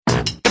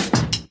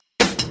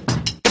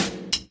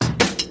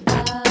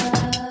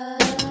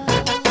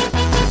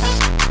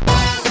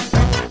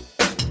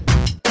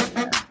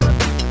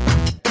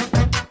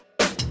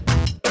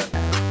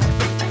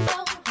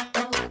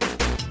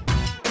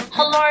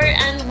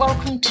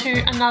welcome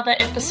to another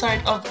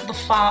episode of the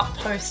Far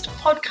Post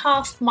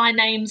podcast. My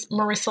name's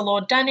Marissa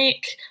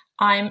Lord-Danik.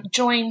 I'm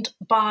joined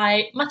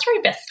by my three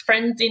best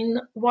friends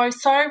in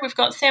WOSO. We've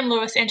got Sam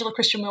Lewis, Angela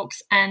Christian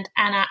Wilkes and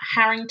Anna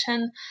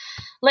Harrington.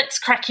 Let's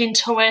crack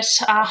into it.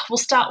 We'll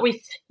start with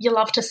You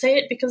Love to See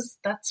It because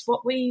that's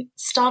what we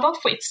start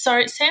off with.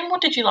 So, Sam,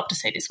 what did you love to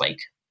see this week?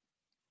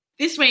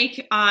 This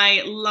week,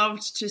 I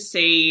loved to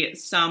see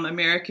some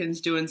Americans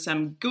doing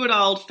some good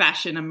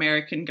old-fashioned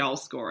American goal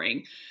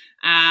scoring.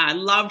 I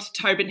loved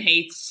Tobin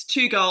Heath's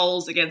 2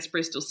 goals against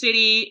Bristol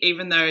City,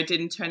 even though it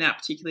didn't turn out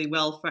particularly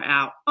well for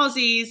our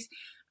Aussies.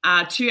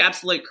 2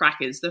 absolute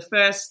crackers. The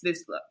first,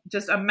 this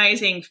just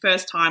amazing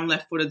first-time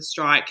left-footed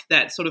strike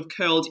that sort of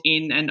curled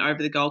in and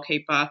over the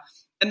goalkeeper.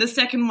 And the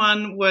second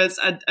one was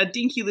a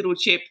dinky little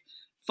chip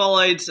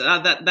followed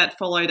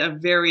a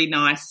very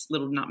nice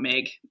little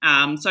nutmeg.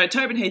 So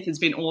Tobin Heath has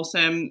been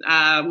awesome.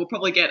 We'll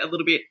probably get a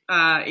little bit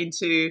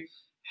into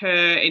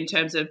her in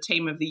terms of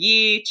Team of the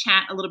Year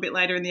chat a little bit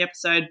later in the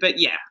episode. But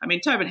yeah, I mean,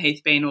 Tobin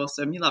Heath being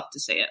awesome. You love to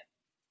see it.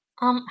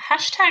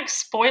 Hashtag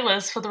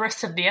spoilers for the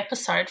rest of the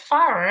episode.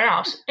 Far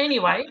out.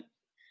 Anyway,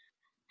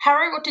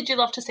 Harry, what did you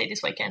love to see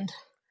this weekend?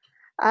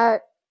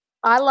 I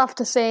love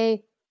to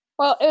see,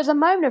 well, it was a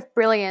moment of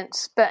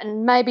brilliance, but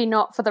maybe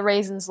not for the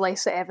reasons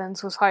Lisa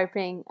Evans was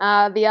hoping.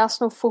 The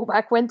Arsenal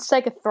fullback went to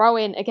take a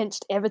throw-in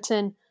against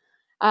Everton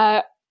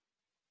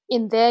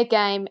in their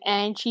game,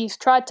 and she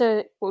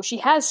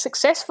has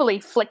successfully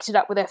flicked it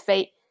up with her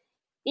feet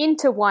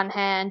into one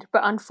hand,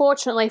 but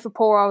unfortunately for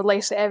poor old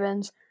Lisa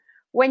Evans,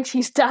 when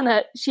she's done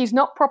it, she's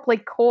not properly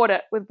caught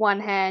it with one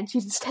hand.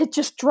 She's instead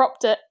just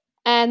dropped it,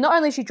 and not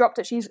only has she dropped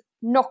it, she's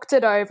knocked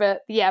it over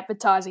the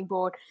advertising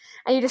board.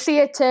 And you just see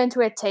her turn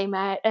to her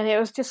teammate, and it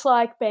was just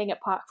like being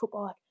at park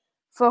football, like,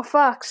 for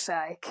fuck's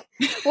sake,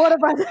 what have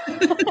I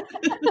done?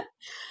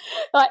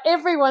 Like,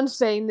 everyone's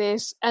seen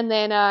this, and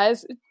then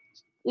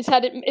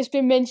it's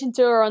been mentioned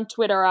to her on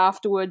Twitter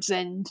afterwards,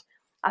 and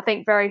I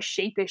think very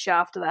sheepish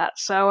after that.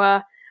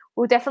 So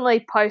we'll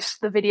definitely post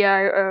the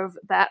video of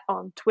that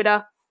on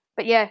Twitter.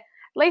 But yeah,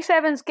 Lisa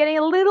Evans getting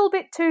a little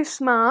bit too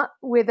smart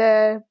with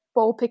her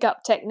ball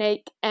pickup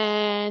technique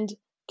and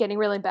getting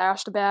really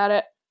embarrassed about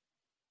it.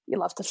 You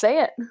love to see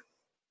it.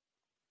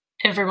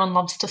 Everyone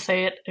loves to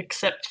see it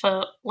except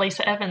for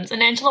Lisa Evans.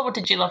 And Angela, what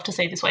did you love to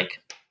see this week?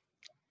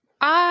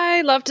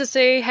 I love to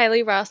see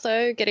Hayley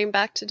Raso getting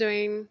back to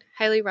doing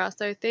Hayley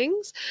Raso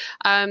things.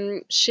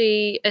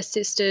 She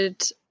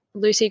assisted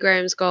Lucy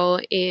Graham's goal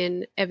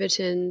in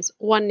Everton's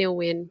 1-0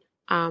 win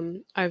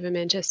over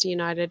Manchester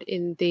United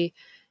in the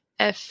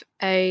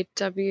FAWSL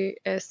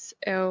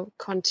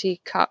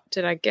Conti Cup.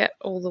 Did I get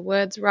all the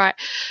words right?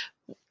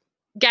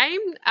 Game.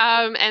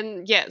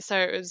 And yeah, so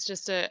it was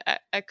just a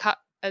cut,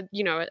 a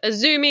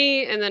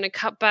zoomie and then a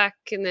cutback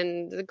and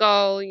then the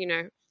goal,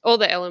 all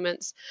the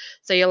elements.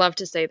 So you love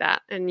to see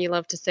that, and you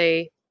love to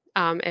see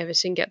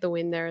Everton get the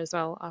win there as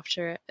well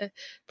after a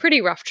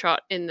pretty rough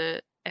trot in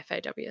the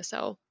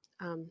FAWSL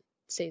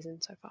season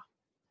so far.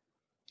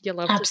 You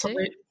love to see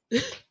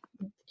it.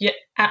 Yeah,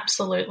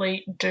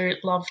 absolutely do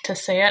love to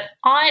see it.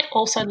 I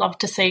also love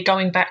to see,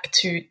 going back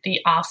to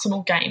the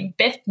Arsenal game,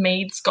 Beth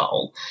Mead's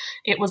goal.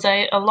 It was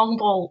a long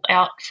ball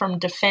out from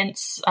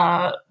defence.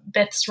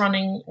 Beth's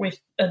running with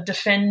a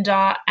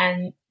defender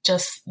and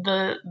just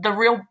the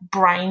real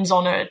brains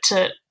on her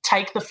to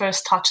take the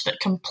first touch that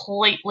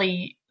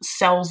completely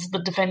sells the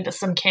defender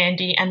some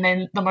candy, and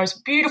then the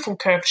most beautiful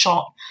curve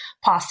shot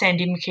past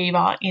Sandy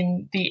McKeever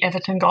in the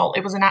Everton goal.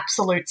 It was an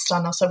absolute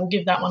stunner, so we'll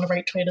give that one a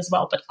retweet as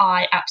well, but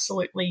I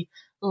absolutely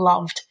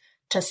loved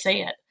to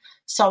see it.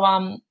 So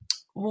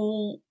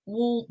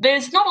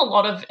there's not a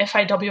lot of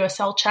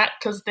FAWSL chat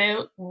because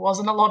there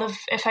wasn't a lot of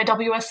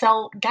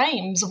FAWSL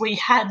games. We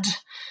had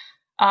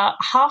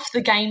half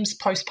the games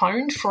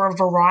postponed for a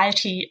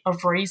variety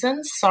of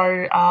reasons.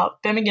 So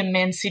Birmingham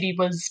Man City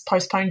was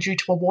postponed due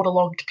to a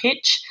waterlogged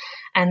pitch,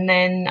 and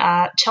then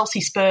Chelsea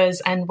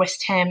Spurs and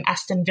West Ham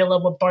Aston Villa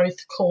were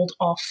both called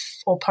off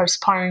or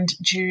postponed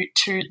due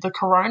to the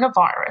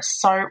coronavirus.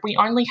 So we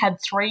only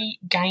had 3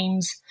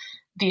 games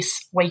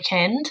this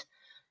weekend.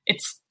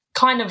 It's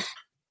kind of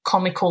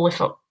comical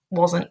if it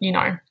wasn't,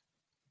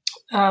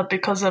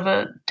 because of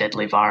a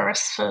deadly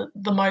virus for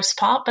the most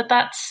part, but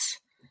that's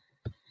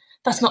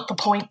not the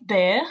point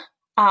there.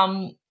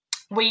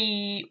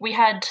 We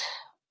had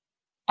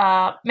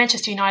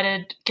Manchester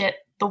United get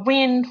the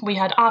win. We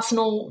had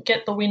Arsenal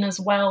get the win as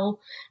well,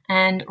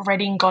 and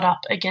Reading got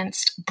up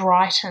against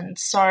Brighton.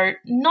 So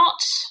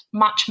not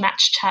much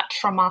match chat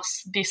from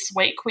us this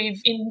week.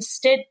 We've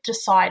instead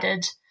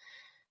decided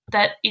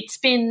that it's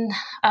been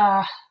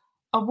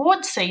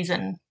award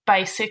season,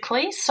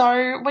 basically.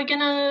 So we're going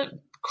to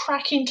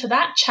crack into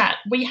that chat.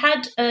 We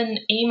had an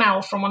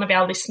email from one of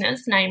our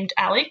listeners named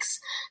Alex,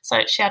 so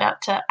shout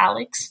out to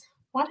Alex.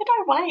 Why did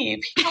I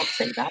wave? You can't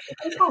see that.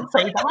 You can't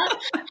see that.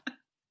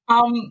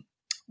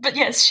 But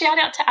yes, shout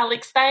out to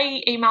Alex.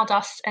 They emailed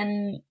us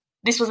and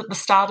this was at the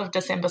start of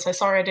December, so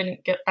sorry I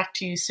didn't get back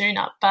to you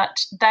sooner,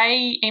 but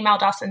they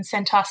emailed us and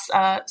sent us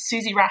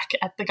Susie Rack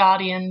at The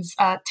Guardian's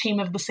team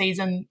of the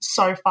season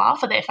so far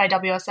for the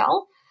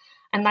FAWSL,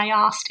 and they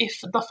asked if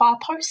the Far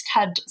Post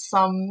had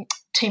some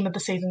team of the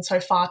season so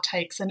far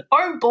takes, and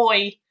oh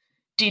boy,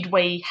 did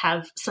we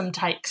have some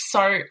takes.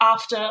 So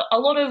after a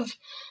lot of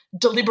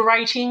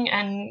deliberating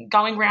and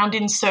going round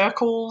in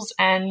circles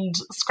and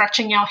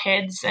scratching our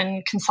heads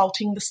and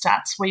consulting the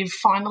stats, we've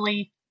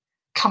finally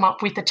come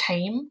up with a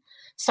team.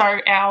 So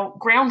our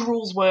ground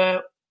rules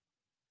were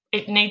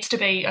it needs to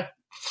be a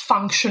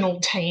functional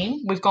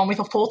team. We've gone with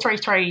a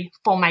 4-3-3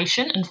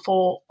 formation and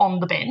 4 on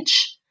the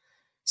bench.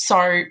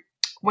 So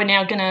we're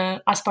now going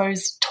to, I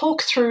suppose,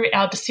 talk through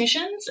our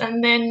decisions,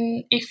 and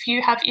then if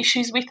you have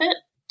issues with it,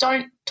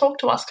 don't talk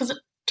to us because it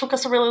took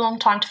us a really long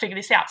time to figure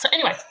this out. So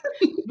anyway,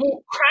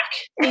 we'll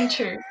crack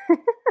into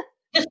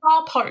the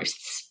Far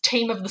Post's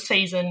team of the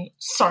season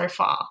so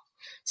far.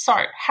 So,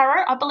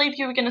 Harrow, I believe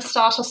you were going to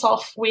start us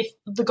off with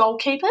the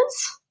goalkeepers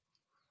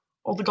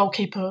or the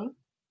goalkeeper.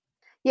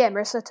 Yeah,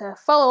 Marissa, to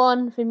follow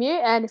on from you,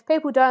 and if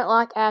people don't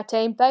like our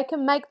team, they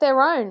can make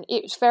their own.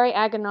 It's very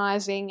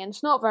agonising and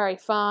it's not very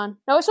fun.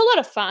 No, it's a lot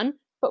of fun,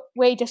 but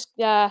we just,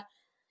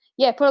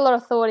 put a lot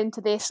of thought into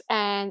this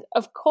and,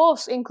 of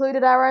course,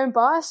 included our own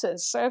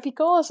biases. So if you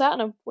call us out on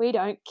them, we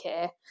don't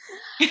care.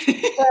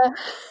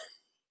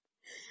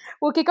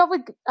 We'll kick off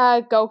with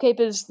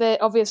goalkeepers.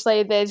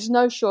 Obviously, there's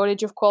no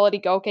shortage of quality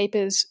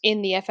goalkeepers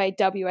in the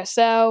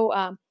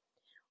FAWSL.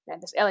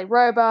 There's Ellie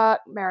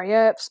Roebuck, Mary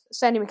Earps.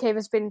 Sandy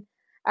McKeever's been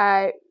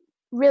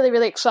really,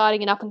 really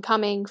exciting and up and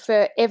coming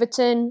for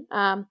Everton.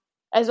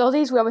 As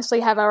Aussies, we obviously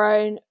have our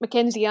own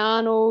Mackenzie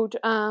Arnold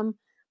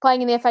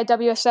playing in the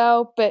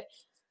FAWSL, but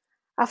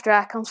after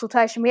our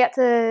consultation,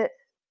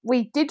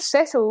 we did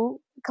settle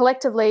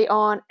collectively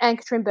on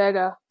Ann-Katrin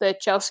Berger, the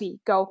Chelsea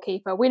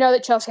goalkeeper. We know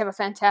that Chelsea have a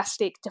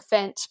fantastic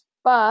defence,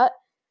 but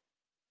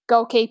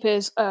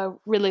goalkeepers are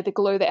really the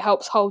glue that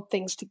helps hold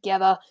things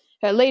together.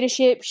 Her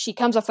leadership, she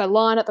comes off her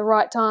line at the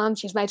right time,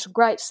 she's made some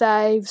great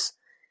saves,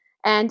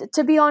 and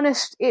to be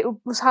honest, it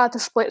was hard to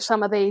split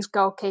some of these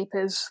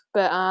goalkeepers,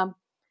 but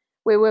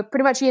we were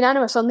pretty much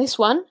unanimous on this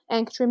one.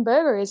 Ann-Katrin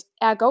Berger is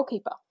our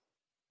goalkeeper.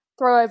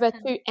 Throw over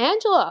to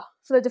Angela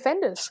for the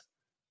defenders.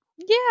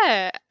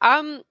 Yeah,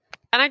 and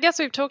I guess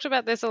we've talked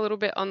about this a little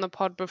bit on the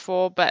pod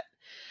before, but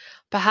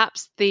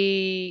perhaps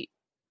the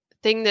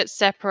thing that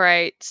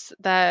separates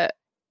the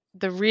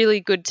really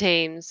good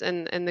teams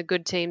and the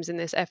good teams in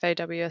this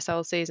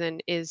FAWSL season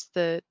is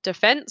the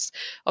defence.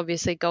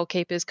 Obviously,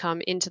 goalkeepers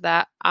come into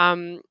that.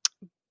 And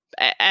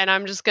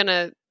I'm just going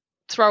to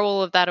throw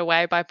all of that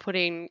away by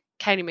putting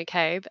Katie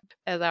McCabe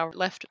as our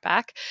left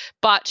back,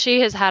 but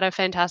she has had a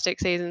fantastic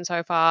season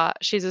so far.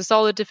 She's a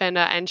solid defender,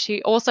 and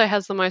she also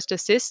has the most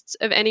assists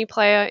of any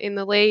player in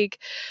the league.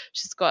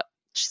 She's got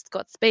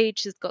speed,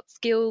 she's got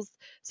skills,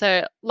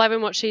 so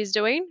loving what she's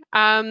doing.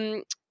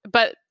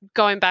 But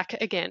going back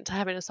again to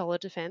having a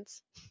solid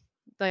defence,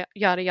 the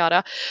yada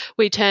yada,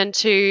 we turn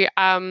to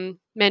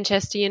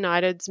Manchester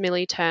United's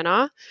Millie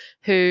Turner,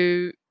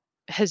 who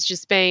has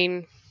just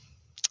been.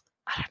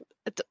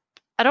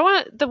 I don't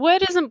want the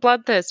word isn't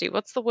bloodthirsty.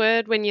 What's the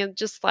word when you're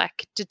just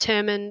like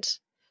determined?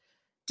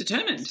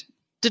 Determined.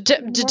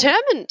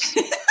 Determined.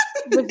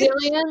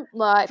 Resilient,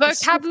 like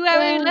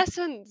vocabulary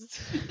lessons.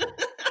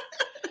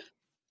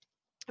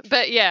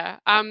 But yeah,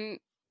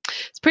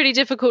 it's pretty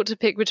difficult to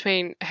pick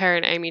between her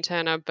and Amy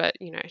Turner, but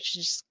you know, she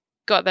just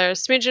got there a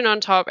smidgen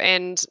on top,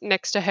 and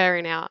next to her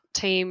in our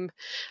team,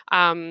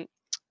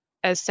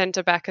 as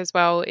centre back as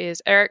well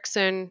is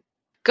Eriksson.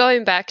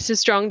 Going back to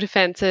strong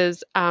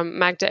defences,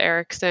 Magda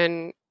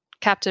Eriksson,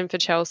 captain for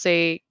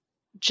Chelsea,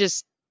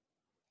 just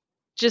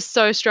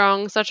so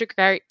strong, such a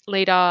great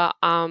leader,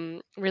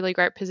 really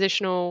great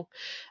positional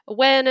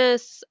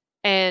awareness,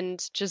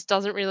 and just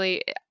doesn't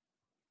really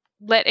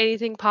let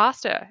anything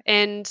past her.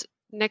 And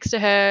next to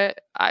her,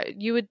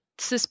 you would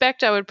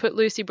suspect I would put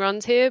Lucy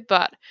Bronze here,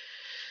 but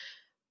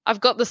I've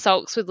got the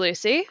sulks with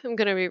Lucy. I'm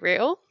going to be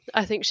real.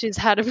 I think she's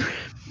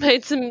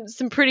made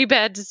some pretty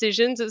bad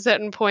decisions at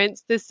certain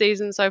points this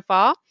season so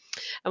far.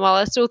 And while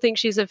I still think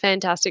she's a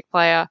fantastic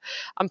player,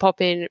 I'm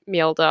popping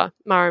Mara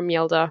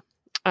Mjelde,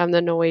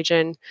 the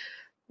Norwegian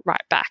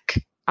right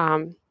back,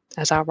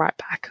 as our right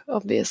back,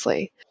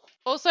 obviously.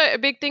 Also, a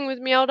big thing with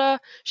Mjelde,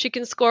 she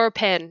can score a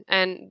pen,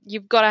 and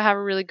you've got to have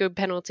a really good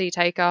penalty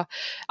taker.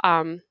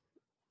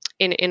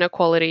 In a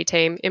quality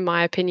team, in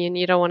my opinion.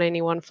 You don't want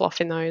anyone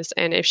fluffing those,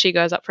 and if she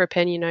goes up for a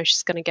pen, you know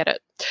she's going to get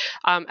it,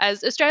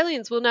 as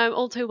Australians will know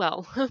all too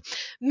well.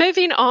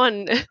 Moving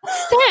on.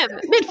 Sam,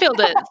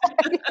 midfielders.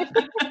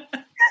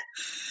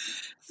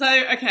 So,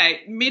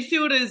 okay,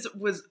 midfielders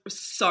was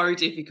so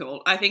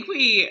difficult. I think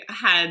we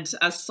had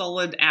a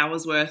solid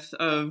hour's worth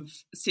of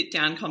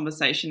sit-down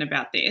conversation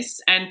about this.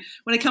 And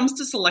when it comes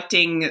to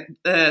selecting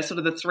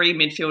the three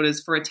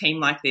midfielders for a team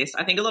like this,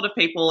 I think a lot of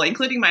people,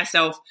 including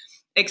myself,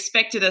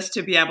 expected us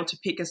to be able to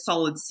pick a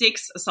solid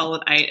 6, a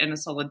solid 8, and a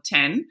solid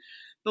 10.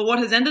 But what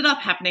has ended up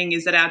happening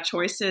is that our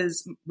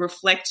choices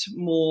reflect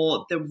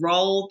more the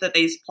role that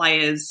these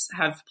players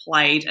have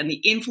played and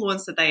the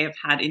influence that they have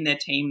had in their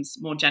teams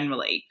more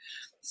generally.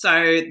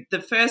 So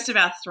the first of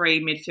our three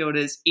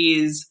midfielders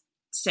is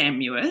Sam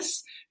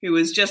Mewis, who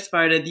was just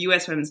voted the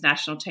US Women's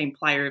National Team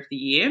Player of the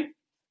Year.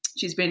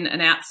 She's been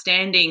an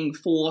outstanding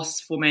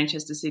force for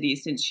Manchester City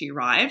since she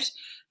arrived.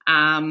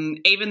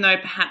 Even though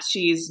perhaps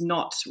she is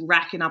not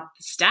racking up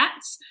the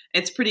stats,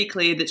 it's pretty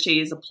clear that she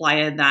is a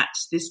player that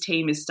this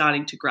team is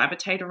starting to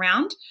gravitate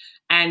around,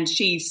 and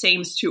she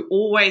seems to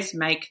always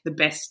make the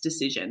best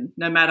decision.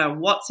 No matter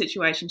what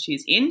situation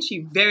she's in,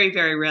 she very,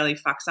 very rarely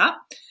fucks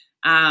up.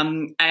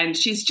 And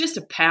she's just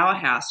a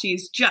powerhouse.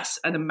 She's just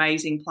an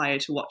amazing player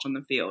to watch on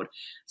the field.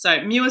 So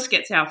Mewis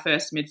gets our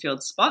first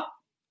midfield spot.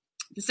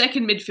 The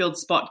second midfield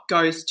spot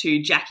goes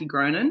to Jackie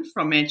Groenen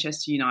from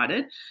Manchester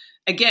United.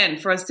 Again,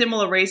 for a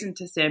similar reason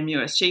to Sam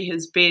Mewis, she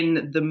has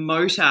been the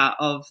motor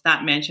of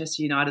that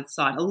Manchester United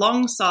side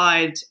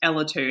alongside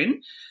Ella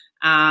Toone.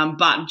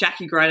 But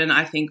Jackie Groenen,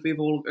 I think we've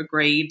all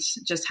agreed,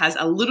 just has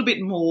a little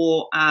bit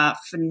more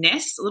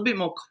finesse, a little bit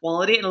more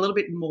quality, and a little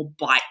bit more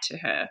bite to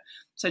her.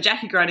 So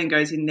Jackie Groenen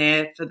goes in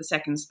there for the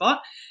second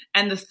spot.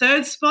 And the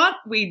third spot,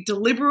 we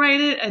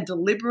deliberated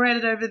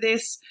over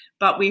this,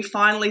 but we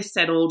finally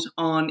settled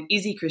on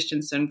Izzy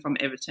Christensen from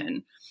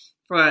Everton.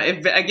 For,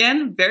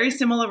 again, very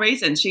similar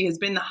reason. She has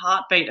been the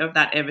heartbeat of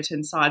that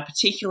Everton side,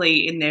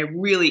 particularly in their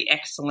really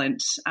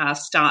excellent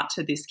start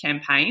to this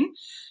campaign.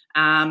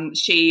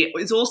 She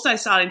is also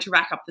starting to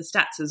rack up the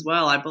stats as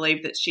well. I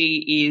believe that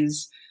she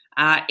is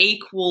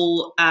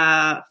equal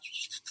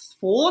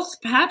fourth,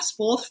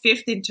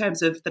 fifth in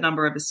terms of the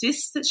number of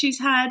assists that she's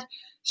had.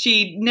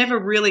 She never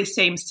really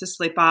seems to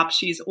slip up.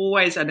 She's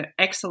always an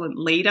excellent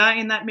leader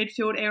in that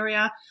midfield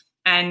area,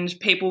 and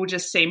people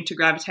just seem to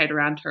gravitate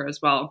around her as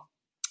well.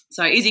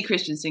 So Izzy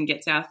Christensen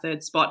gets our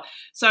third spot.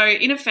 So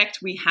in effect,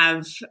 we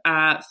have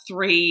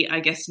three,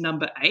 I guess,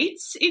 number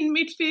 8s in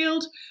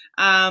midfield.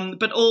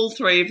 But all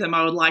three of them,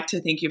 I would like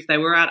to think if they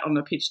were out on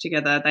the pitch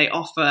together, they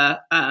offer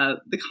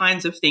the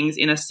kinds of things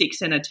in a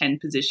 6 and a 10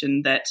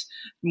 position that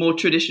more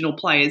traditional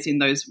players in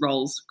those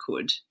roles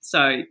could.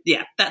 So,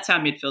 yeah, that's our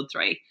midfield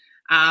 3.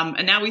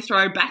 And now we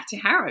throw back to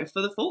Harrow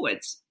for the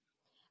forwards.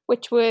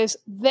 Which was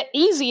the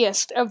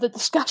easiest of the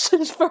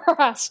discussions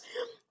for us.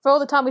 For all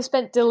the time we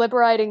spent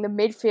deliberating the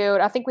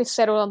midfield, I think we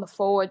settled on the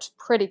forwards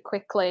pretty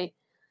quickly.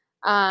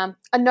 A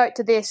note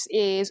to this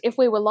is if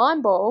we were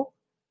line ball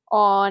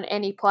on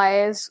any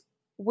players,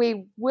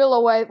 we're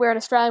an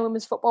Australian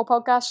women's football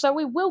podcast, so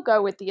we will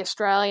go with the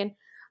Australian.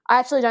 I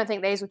actually don't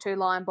think these were too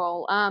line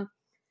ball.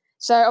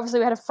 So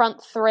obviously we had a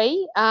front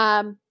 3.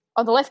 On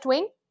the left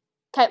wing,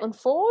 Caitlin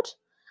Foord.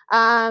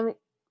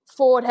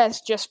 Foord has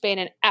just been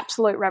an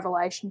absolute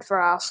revelation for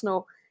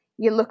Arsenal.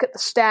 You look at the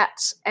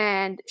stats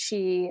and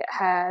she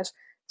has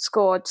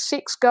scored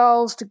 6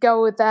 goals to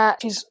go with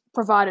that. She's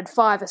provided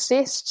 5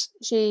 assists.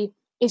 She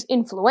is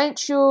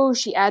influential.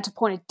 She adds a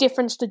point of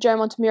difference to Joe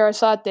Montemuro's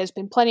side. There's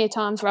been plenty of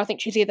times where I think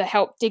she's either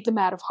helped dig them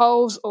out of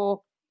holes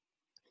or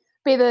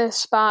be the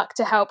spark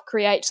to help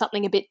create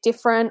something a bit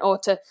different or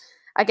to,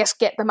 I guess,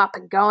 get them up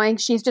and going.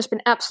 She's just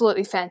been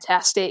absolutely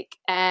fantastic,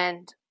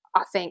 and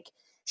I think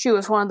she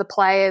was one of the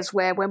players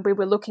where when we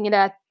were looking at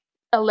our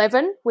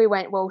 11, we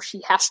went, well,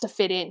 she has to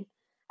fit in.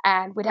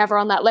 And we'd have her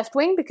on that left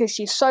wing because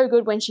she's so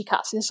good when she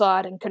cuts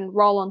inside and can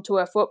roll onto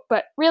her foot.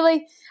 But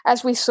really,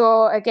 as we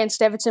saw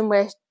against Everton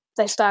where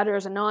they started her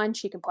as a 9,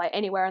 she can play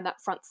anywhere in that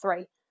front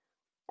 3.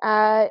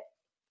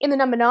 In the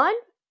number 9,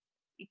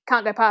 you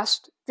can't go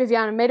past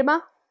Viviana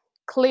Miedema,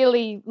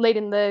 clearly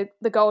leading the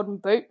Golden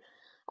Boot.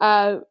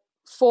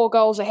 4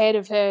 goals ahead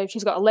of her.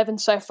 She's got 11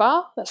 so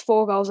far. That's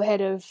 4 goals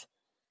ahead of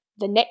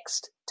the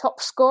next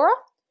top scorer,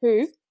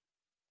 who,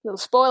 little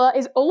spoiler,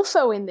 is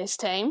also in this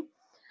team.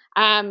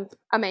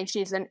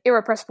 She's an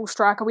irrepressible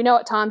striker. We know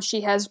at times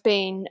she has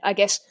been, I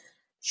guess,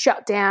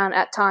 shut down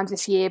at times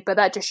this year, but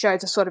that just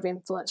shows the sort of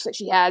influence that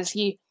she has.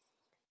 You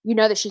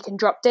know that she can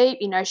drop deep,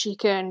 you know she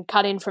can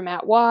cut in from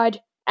out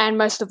wide, and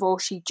most of all,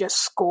 she just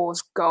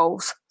scores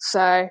goals.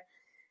 So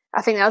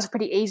I think that was a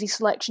pretty easy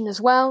selection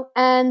as well.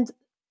 And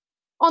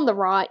on the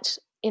right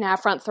in our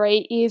front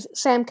 3 is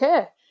Sam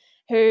Kerr,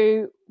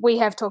 who we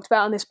have talked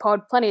about on this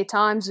pod plenty of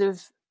times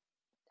of,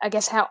 I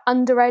guess, how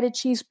underrated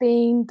she's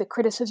been, the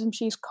criticism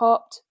she's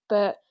copped.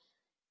 But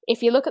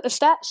if you look at the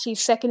stats,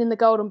 she's second in the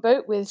Golden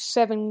Boot with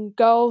 7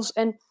 goals.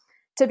 And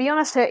to be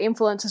honest, her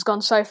influence has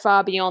gone so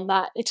far beyond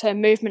that. It's her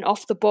movement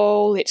off the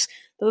ball. It's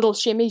the little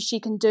shimmies she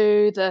can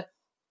do, the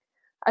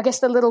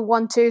little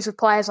 1-2s with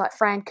players like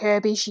Fran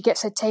Kirby. She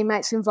gets her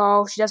teammates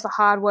involved. She does the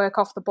hard work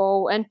off the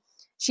ball. And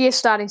she is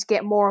starting to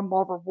get more and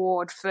more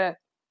reward for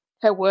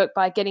her work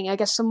by getting, I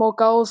guess, some more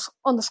goals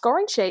on the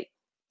scoring sheet.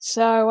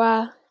 So,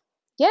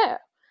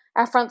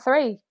 our front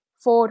 3,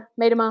 Foord,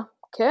 Miedema,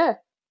 Kerr.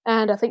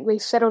 And I think we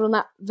settled on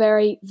that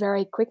very,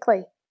 very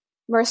quickly.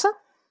 Marissa?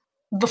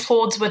 The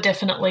forwards were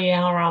definitely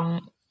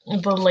our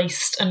the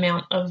least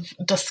amount of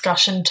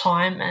discussion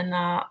time, and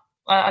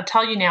I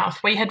tell you now,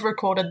 if we had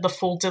recorded the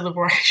full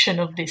deliberation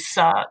of this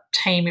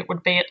team, it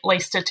would be at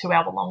least a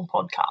 2-hour-long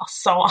podcast.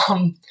 So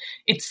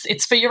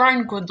it's for your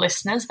own good,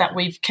 listeners, that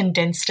we've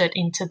condensed it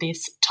into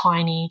this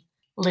tiny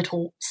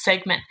little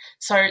segment.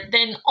 So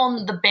then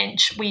on the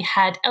bench, we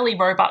had Ellie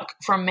Roebuck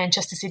from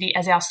Manchester City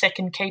as our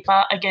second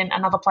keeper. Again,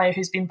 another player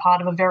who's been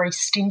part of a very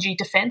stingy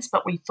defence,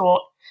 but we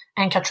thought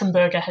Ann-Katrin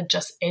Berger had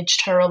just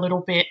edged her a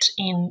little bit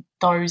in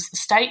those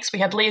stakes. We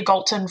had Leah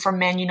Galton from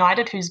Man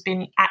United, who's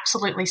been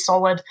absolutely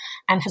solid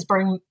and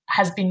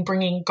has been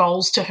bringing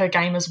goals to her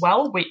game as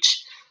well,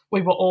 which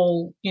we were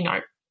all,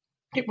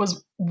 it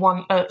was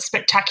a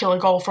spectacular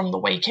goal from the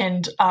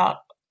weekend,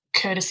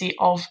 courtesy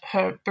of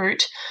her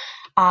boot.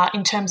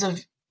 In terms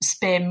of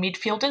spare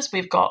midfielders,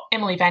 we've got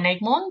Emily Van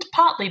Egmond,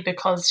 partly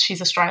because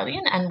she's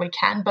Australian and we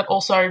can, but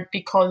also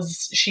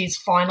because she's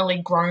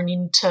finally grown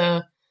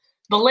into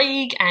the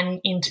league and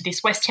into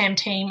this West Ham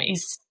team.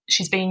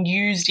 She's being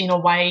used in a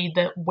way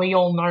that we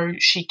all know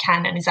she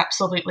can and is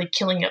absolutely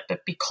killing it,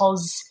 but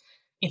because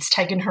it's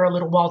taken her a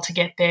little while to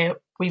get there,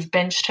 we've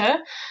benched her.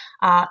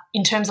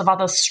 In terms of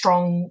other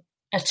strong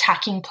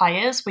attacking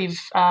players, we've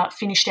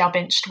finished our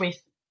bench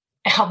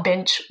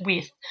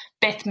with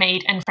Beth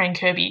Mead and Fran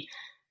Kirby.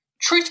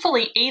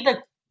 Truthfully,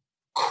 either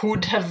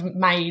could have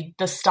made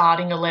the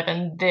starting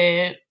 11.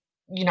 Their,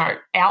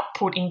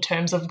 output in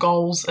terms of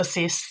goals,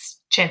 assists,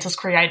 chances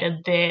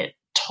created, they're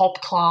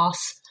top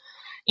class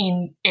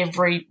in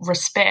every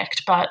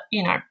respect. But,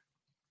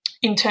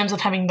 in terms of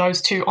having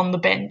those two on the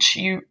bench,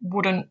 you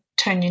wouldn't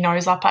turn your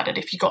nose up at it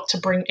if you got to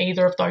bring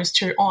either of those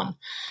two on.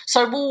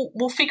 So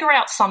we'll figure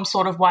out some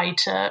sort of way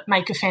to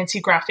make a fancy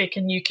graphic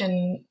and you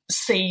can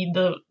see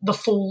the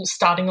full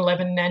starting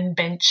 11 and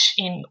bench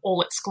in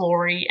all its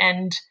glory.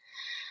 And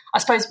I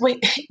suppose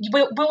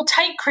we'll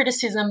take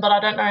criticism, but I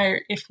don't know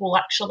if we'll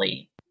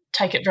actually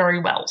take it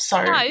very well.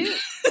 So no.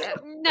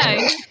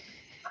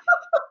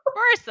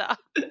 Marissa.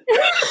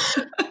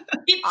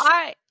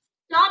 It's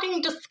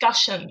starting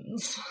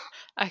discussions.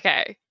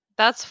 Okay,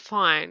 that's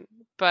fine,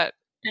 but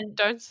and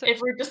don't say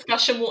every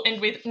discussion will end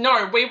with,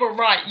 no, we were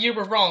right, you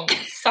were wrong.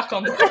 Suck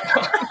on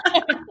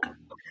that.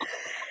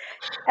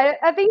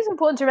 I think it's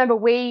important to remember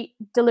we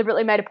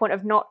deliberately made a point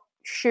of not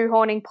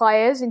shoehorning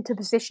players into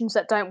positions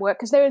that don't work,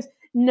 because there is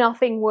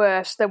nothing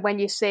worse than when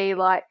you see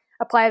like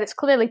a player that's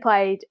clearly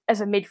played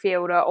as a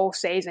midfielder all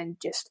season.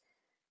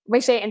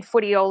 We see it in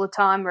footy all the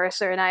time,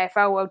 Marissa, in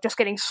AFL world, just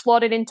getting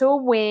slotted into a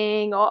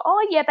wing, or,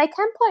 they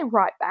can play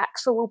right back,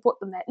 so we'll put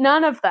them there.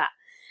 None of that.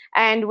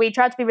 And we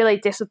tried to be really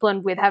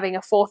disciplined with having a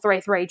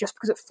 4-3-3 just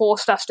because it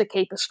forced us to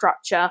keep a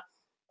structure.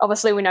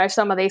 Obviously, we know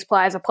some of these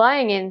players are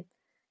playing in,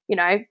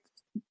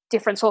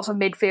 different sorts of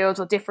midfields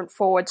or different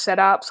forward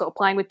setups or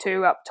playing with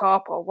two up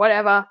top or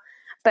whatever.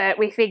 But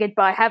we figured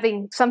by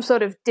having some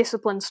sort of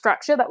disciplined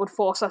structure that would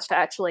force us to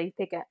actually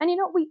pick it. And,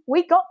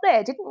 we got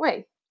there, didn't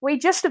we? We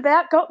just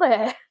about got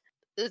there.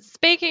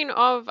 Speaking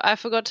of, I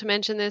forgot to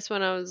mention this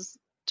when I was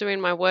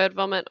doing my word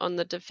vomit on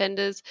the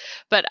defenders,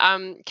 but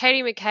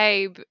Katie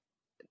McCabe,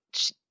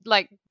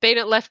 being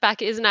at left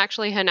back isn't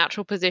actually her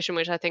natural position,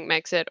 which I think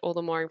makes it all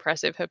the more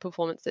impressive, her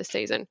performance this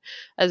season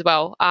as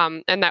well.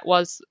 And that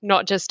was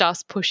not just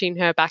us pushing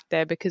her back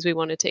there because we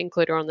wanted to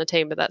include her on the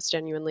team, but that's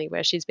genuinely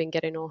where she's been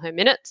getting all her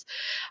minutes.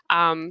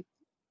 And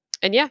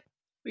yeah.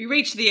 We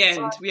reached the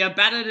end. We are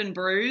battered and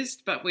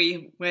bruised, but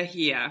we're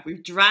here.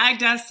 We've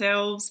dragged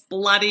ourselves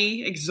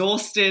bloody,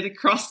 exhausted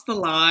across the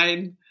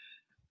line,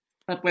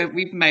 but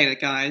we've made it,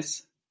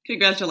 guys.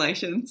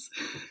 Congratulations.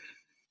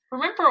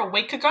 Remember a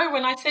week ago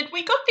when I said,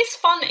 we got this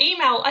fun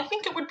email, I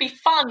think it would be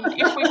fun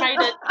if we made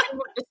it end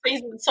of the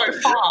season so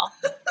far.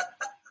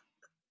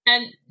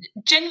 And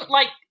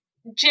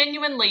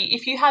genuinely,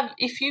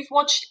 if you've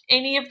watched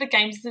any of the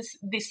games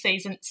this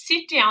season,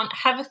 sit down,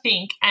 have a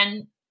think,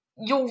 and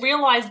you'll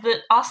realise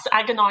that us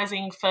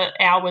agonising for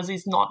hours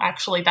is not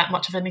actually that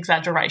much of an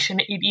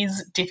exaggeration. It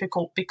is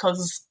difficult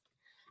because,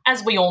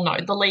 as we all know,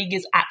 the league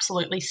is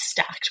absolutely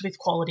stacked with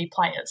quality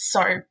players.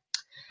 So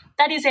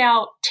that is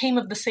our team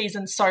of the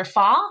season so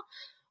far.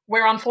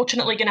 We're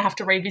unfortunately going to have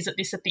to revisit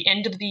this at the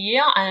end of the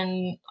year,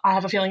 and I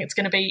have a feeling it's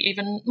going to be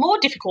even more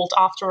difficult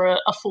after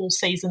a full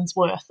season's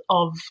worth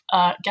of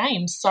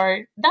games. So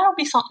that'll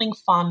be something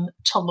fun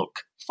to look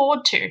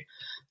forward to.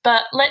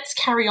 But let's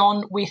carry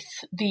on with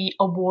the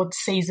award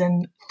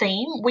season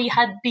theme. We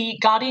had the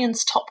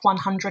Guardian's Top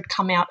 100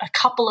 come out a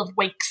couple of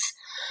weeks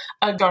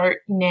ago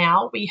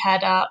now. We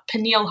had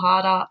Peniel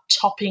Harder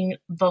topping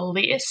the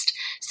list.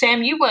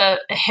 Sam, you were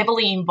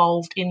heavily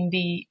involved in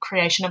the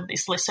creation of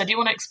this list. So do you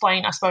want to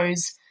explain, I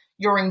suppose,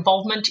 your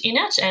involvement in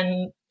it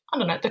and, I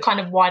don't know, the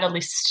kind of wider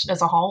list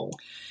as a whole?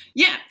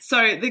 Yeah,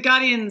 so the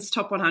Guardian's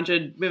Top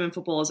 100 Women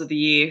Footballers of the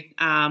Year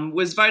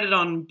was voted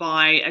on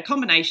by a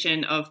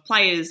combination of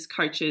players,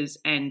 coaches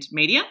and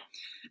media.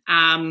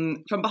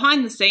 From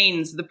behind the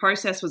scenes, the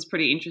process was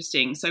pretty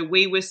interesting. So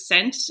we were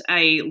sent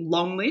a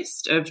long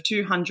list of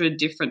 200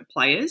 different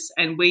players,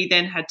 and we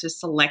then had to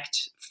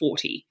select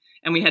 40,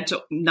 and we had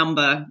to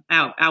number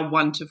our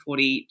 1 to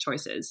 40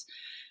 choices.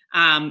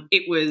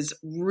 It was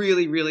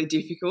really, really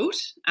difficult.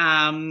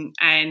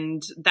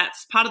 And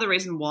that's part of the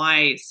reason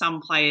why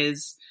some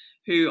players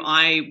who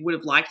I would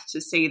have liked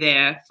to see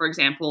there, for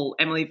example,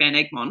 Emily Van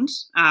Egmond,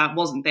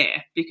 wasn't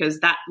there,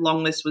 because that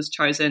long list was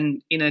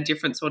chosen in a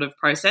different sort of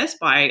process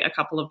by a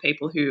couple of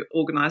people who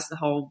organised the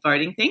whole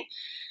voting thing.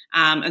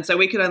 And so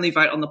we could only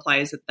vote on the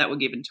players that were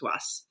given to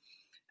us.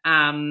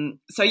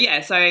 So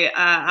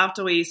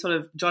after we sort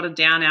of jotted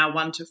down our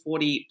 1 to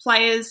 40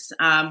 players,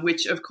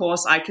 which of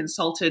course I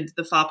consulted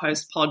the Far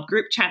Post Pod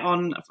group chat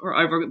on for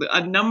over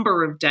a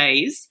number of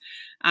days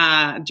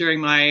during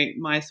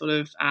my sort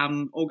of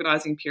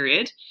organising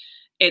period,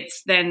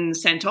 it's then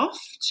sent off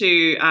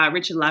to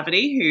Richard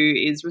Laverty, who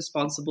is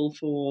responsible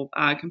for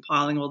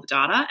compiling all the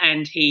data,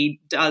 and he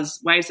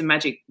waves a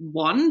magic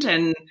wand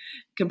and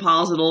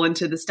compiles it all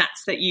into the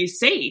stats that you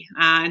see,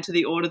 into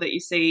the order that you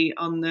see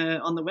on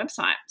the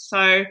website.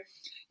 So,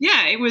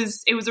 yeah, it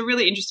was a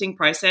really interesting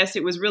process.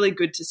 It was really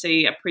good to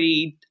see a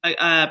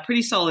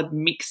pretty solid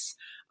mix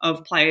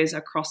of players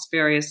across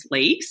various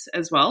leagues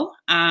as well.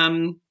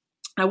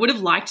 I would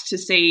have liked to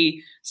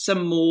see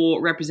some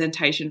more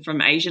representation from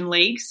Asian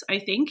leagues, I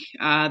think.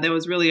 There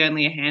was really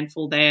only a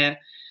handful there.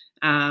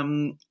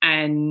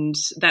 And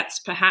that's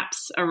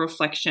perhaps a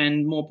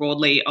reflection more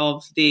broadly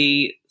of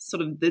the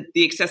sort of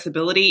the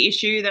accessibility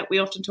issue that we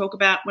often talk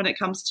about when it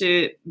comes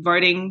to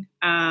voting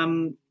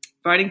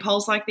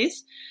polls like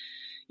this.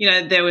 You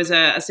know, there was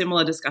a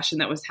similar discussion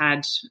that was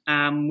had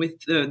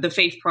with the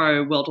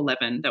FIFPro World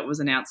 11 that was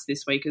announced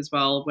this week as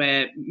well,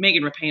 where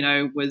Megan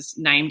Rapinoe was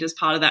named as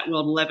part of that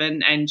World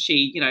 11, and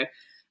she, you know,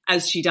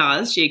 as she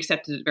does, she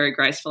accepted it very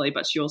gracefully,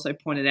 but she also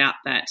pointed out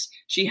that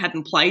she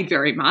hadn't played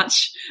very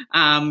much,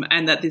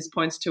 and that this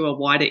points to a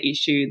wider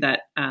issue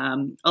that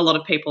a lot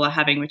of people are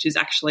having, which is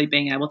actually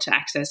being able to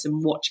access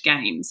and watch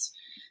games.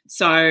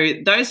 So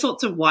those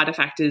sorts of wider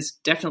factors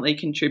definitely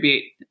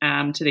contribute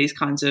to these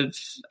kinds of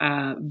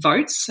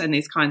votes and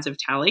these kinds of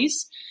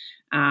tallies.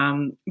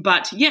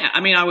 But yeah,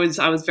 I mean, I was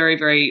very,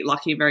 very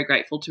lucky and very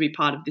grateful to be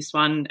part of this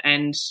one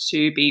and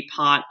to be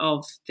part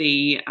of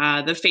the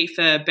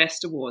FIFA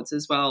Best Awards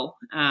as well.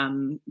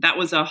 That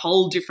was a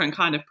whole different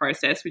kind of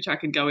process, which I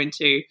can go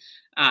into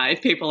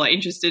if people are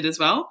interested as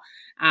well.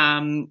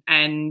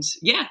 And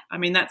yeah, I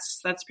mean,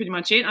 that's pretty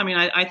much it. I mean,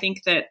 I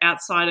think that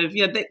outside of,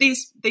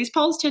 these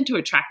polls tend to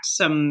attract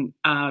some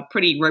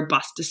pretty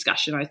robust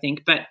discussion, I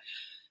think. But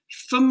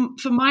for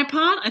my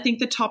part, I think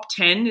the top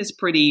 10 is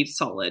pretty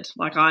solid.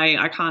 Like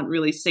I can't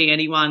really see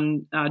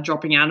anyone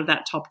dropping out of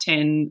that top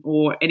 10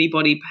 or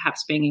anybody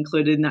perhaps being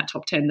included in that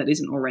top 10 that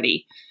isn't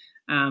already.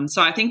 So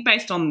I think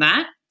based on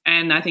that,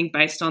 and I think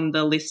based on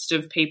the list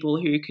of people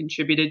who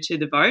contributed to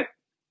the vote,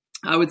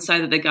 I would say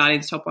that the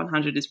Guardian's Top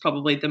 100 is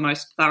probably the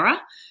most thorough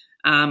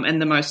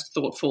and the most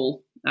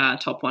thoughtful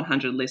top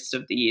 100 list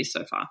of the year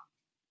so far.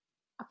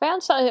 I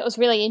found something that was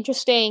really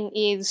interesting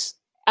is,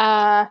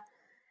 I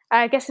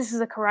guess this is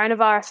a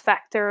coronavirus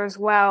factor as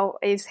well,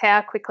 is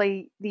how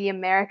quickly the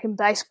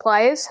American-based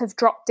players have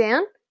dropped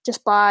down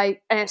just by,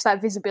 and it's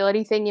that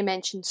visibility thing you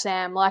mentioned,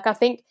 Sam. Like, I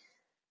think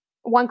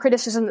one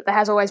criticism that there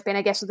has always been,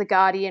 I guess, of the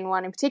Guardian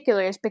one in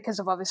particular is because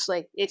of,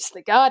 obviously, it's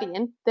the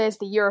Guardian. There's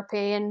the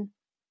European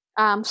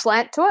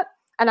slant to it,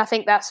 and I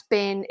think that's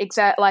been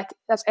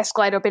that's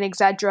escalated or been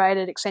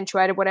exaggerated,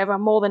 accentuated, whatever,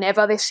 more than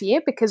ever this year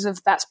because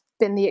of that's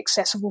been the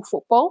accessible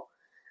football.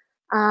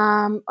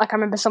 Like I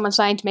remember someone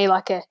saying to me,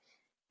 like an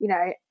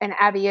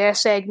Abby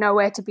Erceg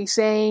nowhere to be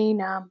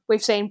seen.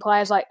 We've seen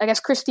players like, I guess,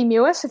 Christy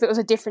Mewis, if it was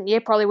a different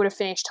year, probably would have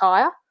finished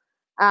higher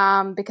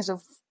because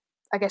of,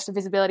 I guess, the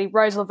visibility.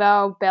 Rose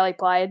Lavelle barely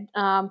played.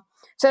 So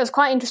it was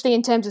quite interesting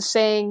in terms of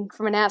seeing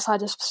from an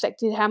outsider's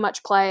perspective how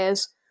much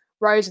players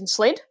rose and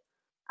slid.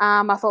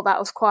 I thought that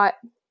was quite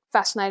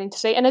fascinating to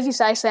see. And as you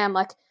say, Sam,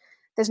 like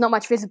there's not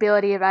much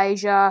visibility of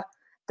Asia.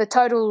 The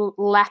total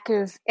lack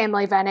of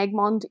Emily Van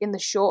Egmond in the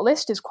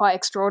shortlist is quite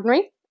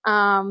extraordinary.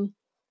 And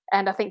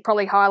I think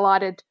probably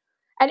highlighted,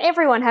 and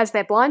everyone has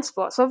their blind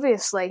spots,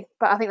 obviously,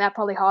 but I think that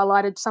probably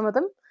highlighted some of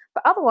them.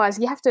 But otherwise,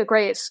 you have to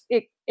agree,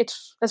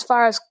 it's as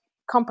far as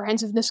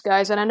comprehensiveness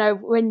goes, and I know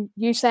when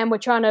you, Sam, were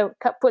trying to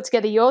put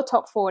together your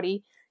top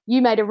 40,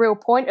 you made a real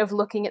point of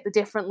looking at the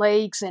different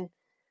leagues and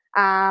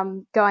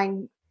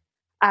going,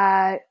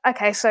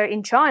 okay, so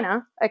in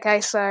China,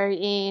 okay, so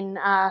in,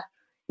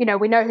 we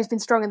know who's been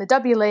strong in the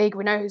W League,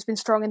 we know who's been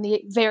strong in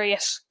the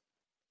various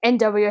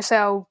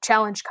NWSL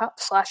Challenge Cup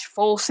 /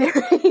 Fall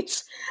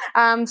Series.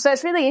 So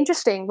it's really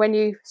interesting when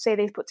you see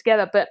these put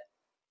together. But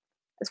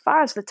as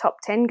far as the top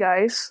 10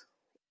 goes,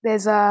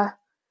 there's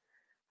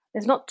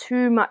not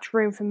too much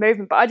room for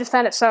movement. But I just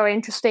found it so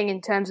interesting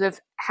in terms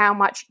of how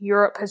much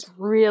Europe has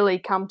really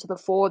come to the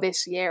fore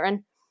this year.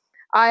 And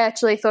I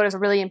actually thought it was a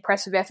really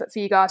impressive effort for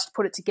you guys to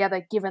put it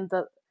together, given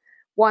the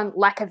one,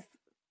 lack of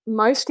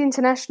most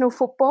international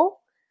football,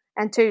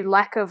 and two,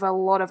 lack of a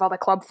lot of other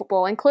club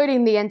football,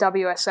 including the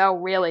NWSL,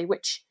 really,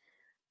 which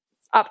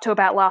up to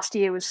about last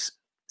year was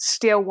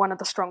still one of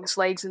the strongest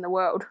leagues in the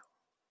world.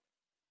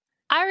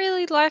 I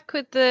really like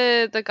with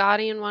the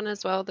Guardian one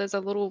as well. There's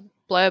a little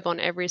blurb on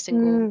every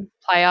single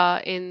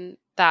player in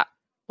that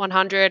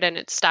 100 and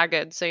it's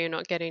staggered, so you're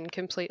not getting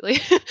completely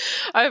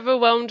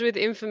overwhelmed with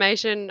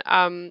information.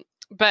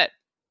 But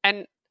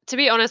to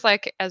be honest,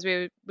 like as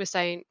we were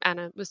saying,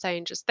 Anna was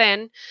saying just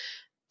then,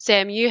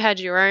 Sam, you had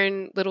your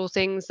own little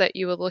things that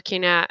you were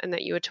looking at and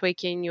that you were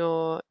tweaking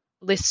your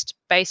list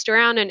based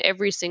around, and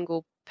every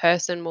single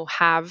person will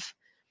have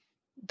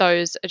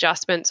those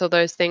adjustments or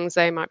those things.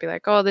 They might be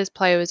like, oh, this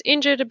player was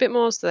injured a bit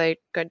more, so they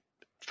go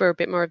for a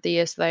bit more of the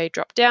year, so they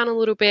drop down a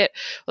little bit.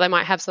 Or they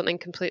might have something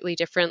completely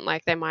different,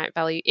 like they might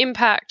value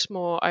impact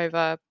more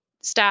over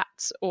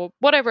stats or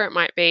whatever it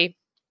might be.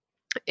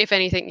 If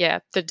anything, yeah,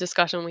 the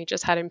discussion we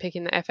just had in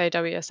picking the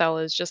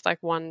FAWSL is just like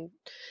one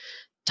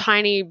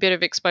tiny bit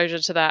of exposure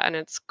to that, and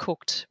it's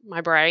cooked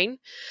my brain.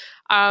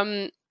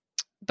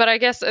 But I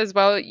guess as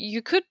well,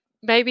 you could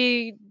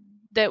maybe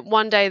that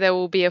one day there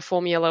will be a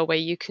formula where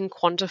you can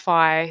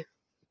quantify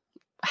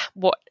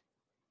what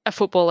a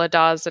footballer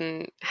does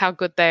and how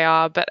good they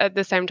are. But at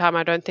the same time,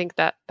 I don't think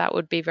that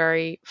would be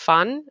very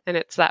fun, and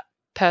it's that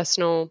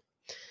personal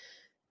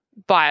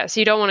bias.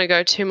 You don't want to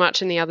go too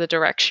much in the other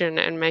direction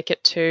and make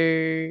it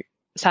too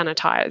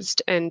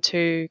sanitized and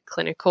too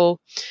clinical,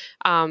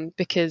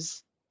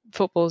 because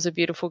football is a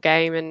beautiful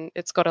game and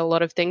it's got a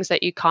lot of things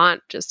that you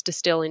can't just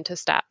distill into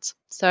stats.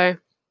 So,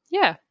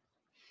 yeah.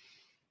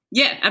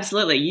 Yeah,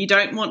 absolutely. You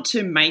don't want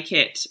to make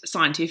it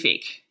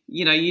scientific.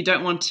 You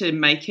don't want to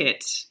make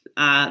it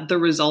the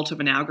result of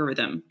an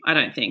algorithm, I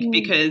don't think,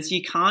 because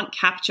you can't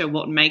capture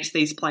what makes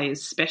these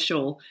players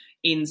special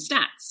in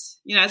stats.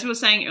 As we were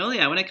saying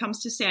earlier, when it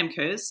comes to Sam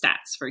Kerr's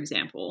stats, for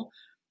example,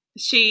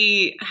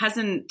 she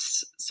hasn't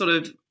sort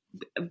of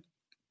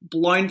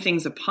blown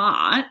things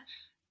apart,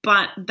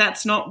 but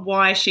that's not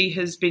why she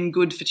has been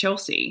good for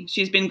Chelsea.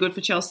 She's been good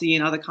for Chelsea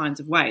in other kinds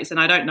of ways, and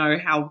I don't know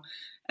how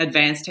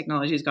advanced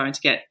technology is going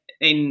to get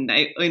in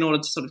order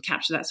to sort of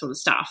capture that sort of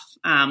stuff.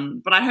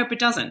 But I hope it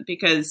doesn't,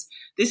 because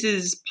this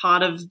is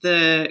part of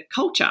the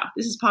culture.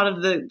 This is part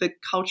of the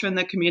culture and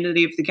the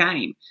community of the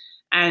game.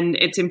 And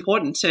it's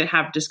important to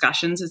have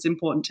discussions. It's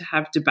important to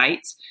have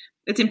debates.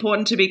 It's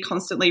important to be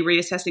constantly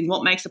reassessing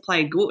what makes a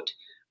player good,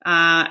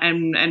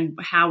 and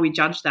how we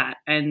judge that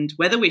and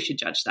whether we should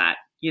judge that,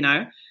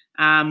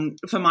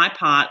 For my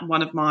part,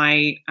 one of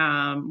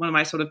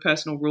my sort of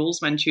personal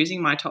rules when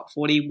choosing my top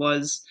 40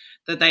 was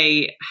that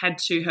they had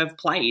to have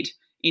played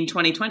in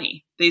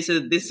 2020. This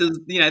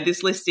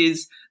list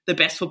is the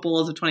best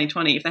footballers of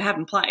 2020. If they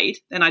haven't played,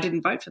 then I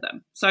didn't vote for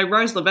them. So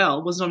Rose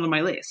Lavelle was not on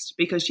my list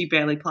because she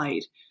barely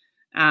played.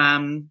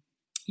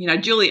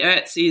 Julie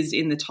Ertz is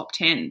in the top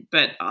 10,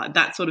 but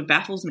that sort of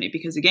baffles me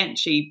because, again,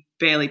 she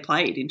barely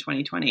played in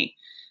 2020.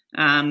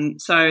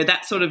 So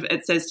that sort of,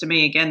 it says to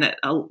me again that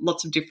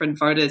lots of different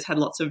voters had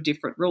lots of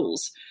different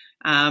rules.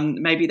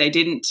 Maybe they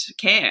didn't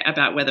care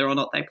about whether or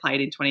not they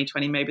played in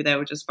 2020. Maybe they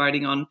were just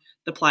voting on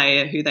the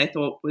player who they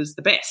thought was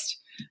the best.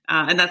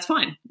 And that's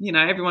fine.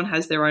 Everyone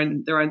has their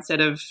own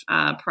set of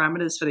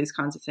parameters for these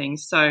kinds of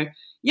things. So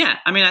yeah,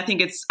 I mean, I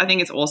think it's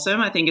awesome.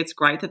 I think it's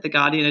great that The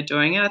Guardian are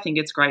doing it. I think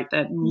it's great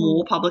that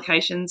more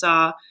publications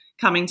are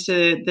coming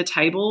to the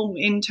table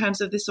in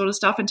terms of this sort of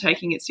stuff and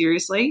taking it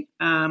seriously,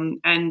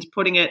 and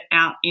putting it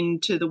out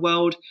into the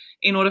world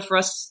in order for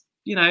us,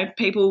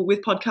 people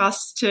with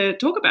podcasts to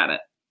talk about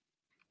it.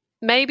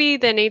 Maybe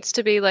there needs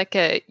to be like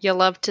a you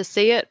love to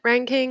see it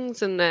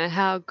rankings and the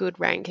how good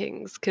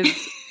rankings, because,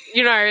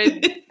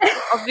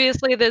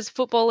 obviously there's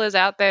footballers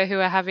out there who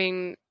are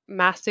having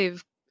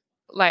massive,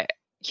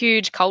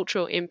 huge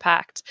cultural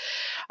impact.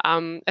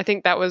 I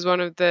think that was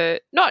one of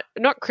the not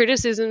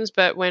criticisms,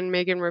 but when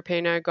Megan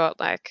Rapinoe got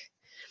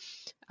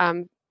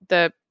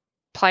the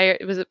player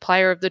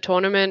of the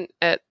tournament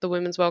at the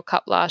Women's World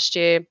Cup last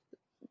year,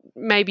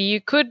 maybe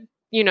you could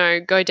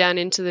go down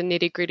into the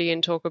nitty gritty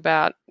and talk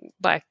about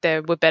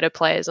there were better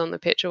players on the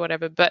pitch or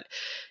whatever. But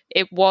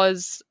it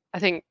was, I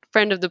think,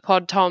 friend of the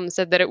pod Tom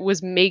said that it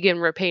was Megan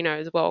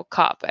Rapinoe's World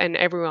Cup, and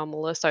everyone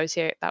will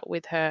associate that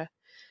with her,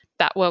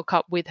 that World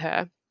Cup with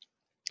her,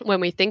 when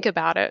we think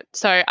about it.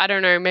 So I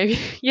don't know, maybe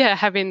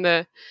having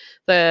the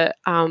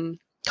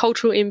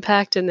cultural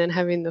impact and then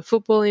having the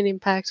footballing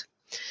impact,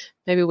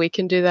 maybe we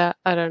can do that.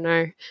 I don't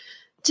know,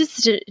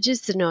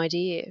 just an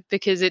idea,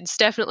 because it's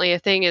definitely a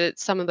thing, and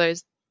it's some of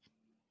those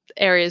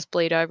areas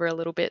bleed over a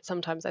little bit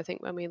sometimes, I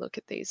think, when we look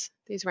at these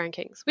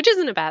rankings, which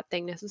isn't a bad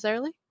thing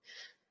necessarily.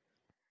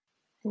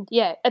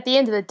 Yeah, at the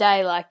end of the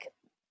day,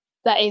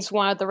 that is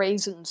one of the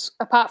reasons,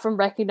 apart from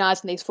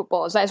recognising these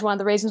footballers, that is one of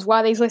the reasons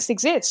why these lists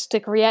exist, to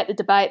create the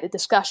debate, the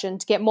discussion,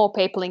 to get more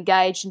people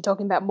engaged and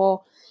talking about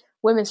more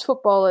women's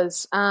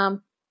footballers.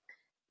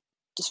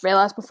 Just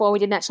realised before we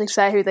didn't actually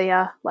say who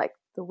the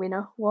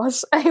winner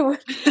was. The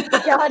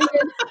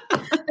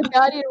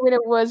Guardian winner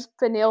was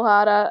Pernille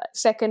Harder,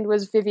 second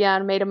was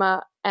Viviane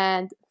Miedema,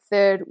 and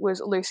third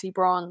was Lucy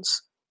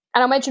Bronze.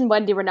 And I mentioned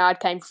Wendy Renard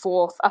came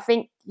fourth. I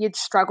think you'd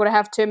struggle to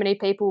have too many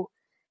people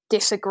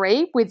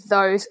disagree with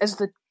those as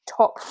the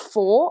top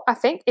four. I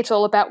think it's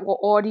all about what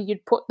order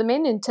you'd put them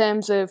in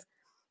terms of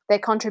their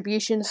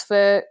contributions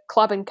for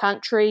club and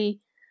country.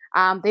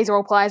 These are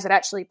all players that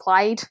actually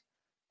played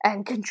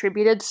and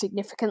contributed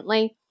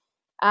significantly.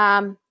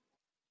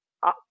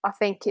 I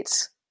think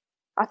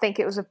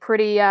it was a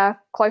pretty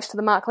close to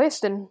the mark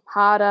list. And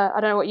Harder, I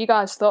don't know what you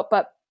guys thought,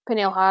 but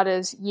Pernille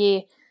Harder's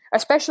year,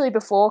 especially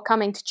before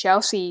coming to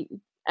Chelsea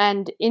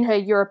and in her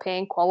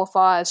European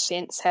qualifiers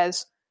since,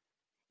 has,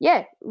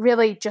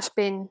 really just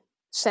been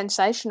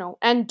sensational.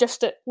 And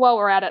just while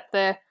we're at it,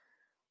 the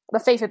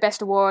FIFA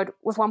Best Award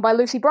was won by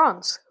Lucy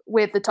Bronze,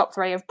 with the top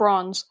three of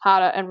Bronze,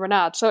 Harder and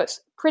Renard. So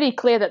it's pretty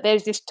clear that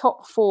there's this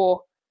top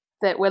four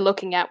that we're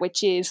looking at,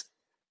 which is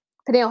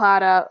Pernille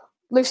Harder,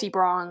 Lucy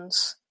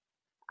Bronze,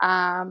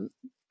 Vivianne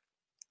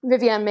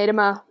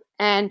Miedema,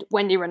 and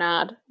Wendy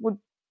Renard. Would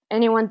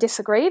anyone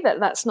disagree that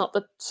that's not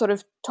the sort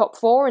of top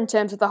four in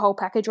terms of the whole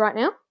package right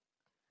now?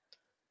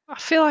 I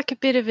feel like a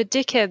bit of a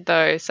dickhead,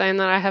 though, saying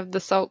that I have the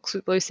sulks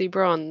with Lucy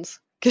Bronze,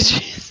 because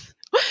she's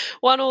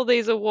won all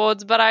these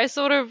awards, but I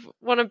sort of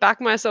want to back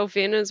myself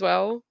in as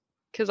well,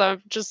 because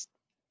I've just...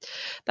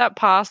 that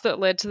pass that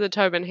led to the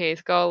Tobin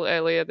Heath goal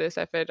earlier this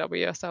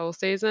FAWSL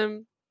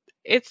season,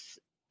 it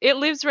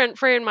lives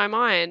rent-free in my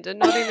mind, and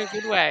not in a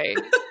good way,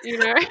 you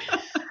know?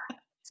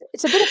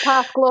 It's a bit of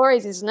past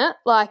glories, isn't it?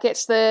 Like,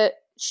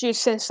 she's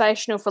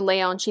sensational for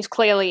Lyon. She's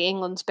clearly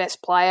England's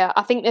best player.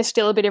 I think there's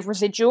still a bit of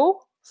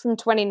residual from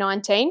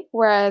 2019,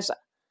 whereas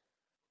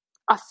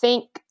I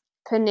think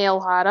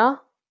Pernille Harder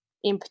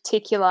in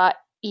particular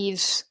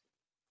is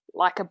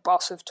like a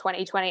boss of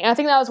 2020. And I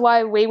think that was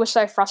why we were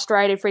so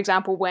frustrated, for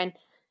example, when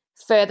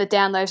further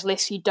down those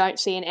lists you don't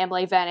see an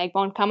Emily Van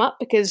Egmond come up,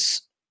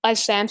 because,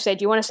 as Sam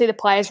said, you want to see the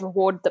players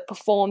rewarded that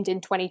performed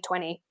in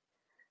 2020.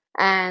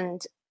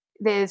 And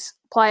there's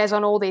players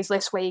on all these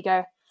lists where you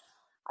go,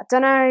 I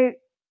don't know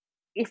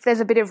if there's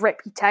a bit of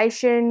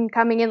reputation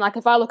coming in. Like,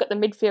 if I look at the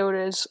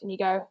midfielders and you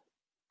go,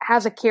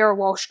 how's a Kira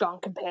Walsh gone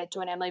compared to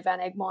an Emily Van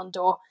Egmond?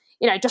 Or,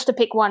 just to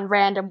pick one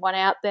random one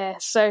out there.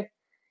 So,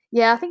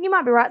 yeah, I think you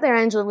might be right there,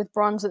 Angela, with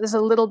Bronze, that there's a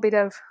little bit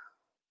of,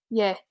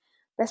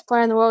 best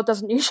player in the world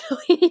doesn't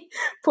usually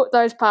put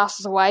those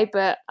passes away,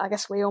 but I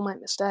guess we all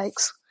make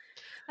mistakes.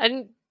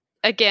 And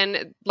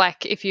again,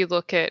 like, if you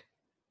look at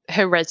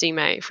her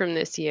resume from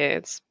this year,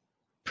 it's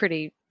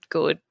pretty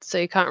good, so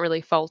you can't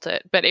really fault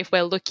it. But if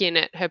we're looking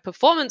at her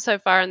performance so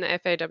far in the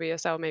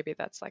FAWSL, maybe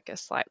that's like a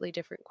slightly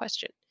different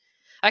question.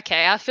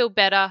 Okay, I feel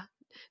better.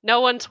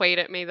 No one tweet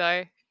at me,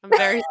 though. I'm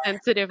very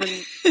sensitive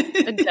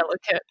and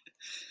delicate.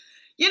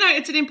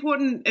 It's an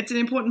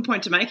important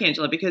point to make,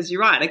 Angela, because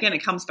you're right. Again,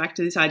 it comes back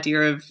to this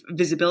idea of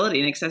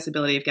visibility and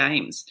accessibility of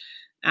games.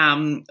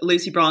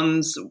 Lucy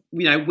Bronze,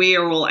 we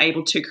are all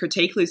able to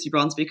critique Lucy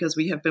Bronze because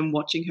we have been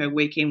watching her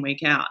week in,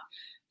 week out.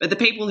 But the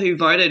people who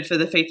voted for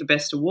the FIFA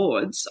Best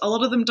Awards, a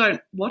lot of them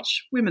don't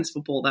watch women's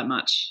football that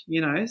much.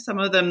 Some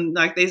of them,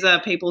 like, these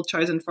are people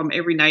chosen from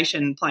every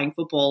nation playing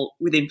football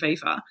within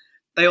FIFA.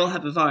 They all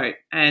have a vote,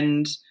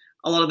 and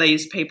a lot of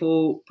these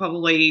people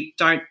probably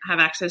don't have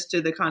access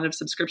to the kind of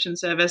subscription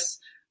service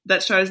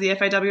that shows the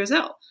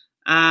FAWSL.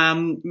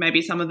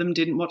 Maybe some of them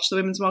didn't watch the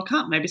Women's World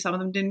Cup. Maybe some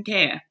of them didn't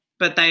care.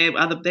 But they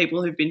are the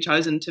people who've been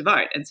chosen to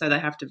vote, and so they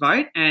have to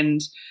vote.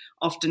 And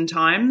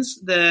oftentimes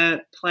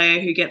the player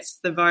who gets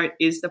the vote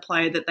is the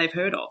player that they've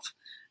heard of.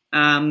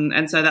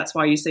 And so that's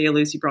why you see a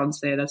Lucy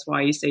Bronze there. That's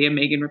why you see a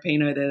Megan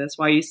Rapinoe there. That's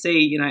why you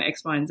see,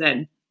 X, Y, and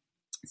Z.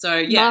 So,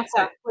 yeah.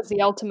 Marta was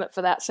the ultimate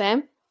for that,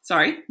 Sam.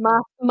 Sorry?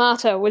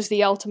 Marta was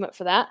the ultimate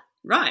for that.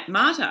 Right,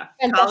 Marta.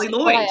 Fantastic Carly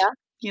Lloyd,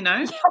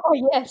 player.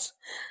 Oh, yes.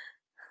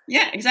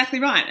 Yeah, exactly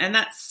right.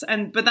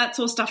 But that's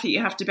all stuff that you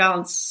have to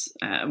balance,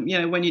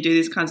 when you do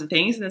these kinds of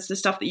things. And it's the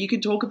stuff that you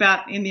can talk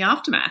about in the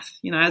aftermath,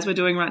 as we're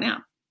doing right now.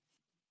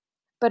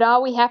 But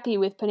are we happy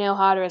with Pernille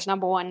Harder as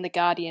number one in The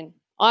Guardian?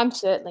 I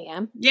certainly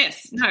am.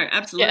 Yes, no,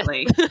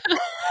 absolutely.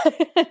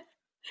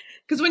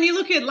 Because when you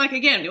look at,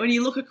 when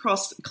you look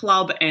across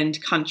club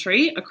and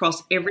country,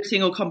 across every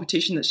single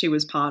competition that she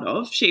was part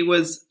of, she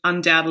was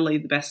undoubtedly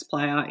the best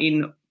player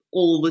in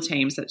all the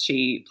teams that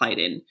she played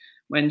in.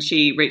 When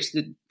she reached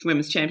the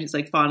Women's Champions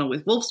League final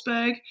with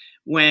Wolfsburg,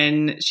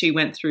 when she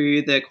went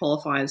through the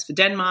qualifiers for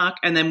Denmark,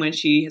 and then when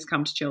she has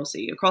come to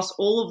Chelsea. Across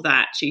all of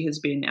that, she has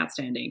been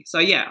outstanding. So,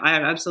 yeah, I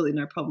have absolutely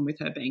no problem with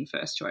her being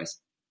first choice.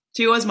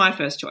 She was my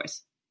first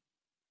choice.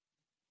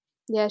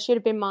 Yeah, she'd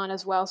have been mine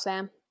as well,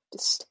 Sam.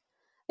 Just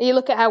you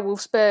look at how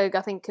Wolfsburg,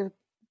 I think, have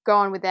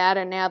gone without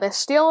her now. They're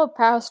still a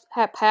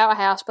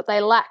powerhouse, but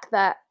they lack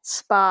that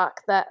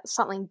spark, that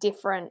something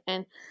different.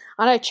 And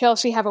I know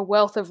Chelsea have a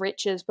wealth of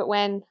riches, but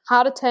when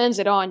Harder turns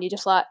it on, you're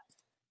just like,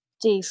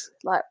 geez,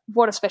 like,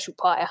 what a special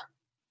player.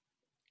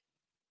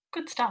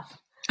 Good stuff.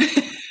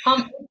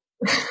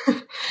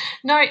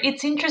 No,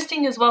 it's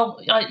interesting as well.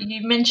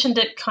 You mentioned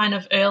it kind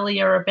of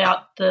earlier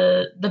about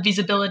the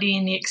visibility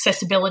and the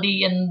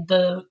accessibility and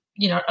the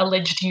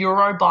alleged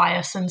Euro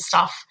bias and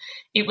stuff.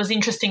 It was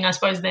interesting, I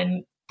suppose,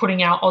 then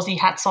putting our Aussie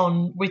hats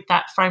on with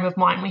that frame of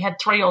mind. We had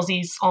 3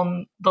 Aussies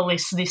on the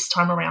list this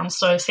time around.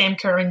 So Sam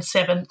Kerr in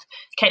 7th,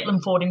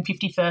 Caitlin Ford in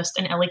 51st,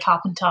 and Ellie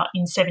Carpenter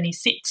in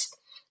 76th.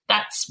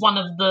 That's one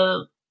of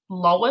the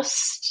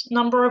lowest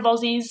number of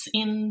Aussies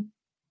in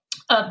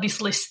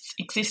this list's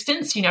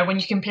existence. When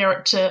you compare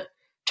it to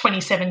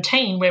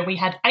 2017, where we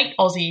had 8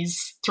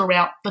 Aussies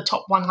throughout the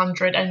top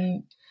 100,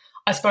 and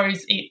I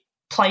suppose it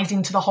plays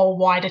into the whole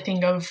wider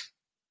thing of,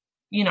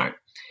 you know,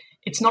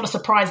 it's not a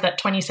surprise that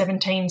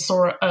 2017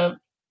 saw a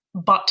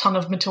butt ton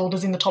of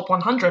Matildas in the top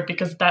 100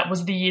 because that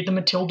was the year the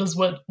Matildas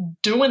were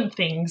doing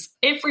things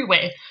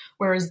everywhere.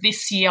 Whereas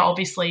this year,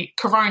 obviously,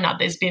 Corona,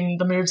 there's been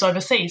the moves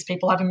overseas,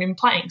 people haven't been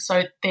playing.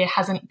 So there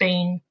hasn't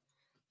been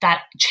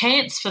that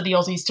chance for the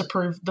Aussies to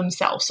prove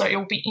themselves. So it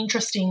will be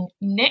interesting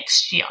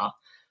next year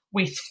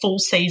with full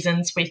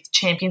seasons, with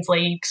Champions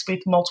Leagues, with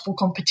multiple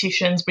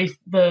competitions, with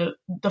the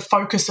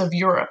focus of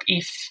Europe,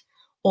 if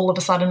all of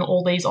a sudden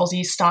all these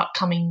Aussies start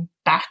coming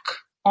back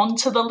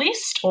onto the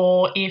list,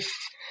 or if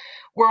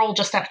we're all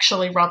just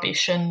actually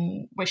rubbish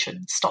and we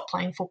should stop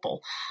playing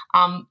football.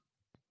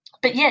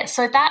 But yeah,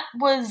 so that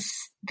was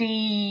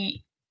the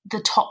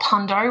top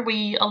hundo.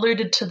 We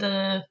alluded to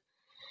the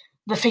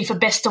FIFA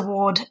Best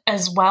Award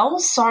as well.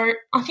 So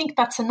I think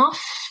that's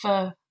enough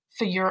for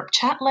Europe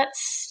chat. Let's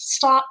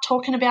start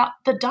talking about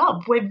the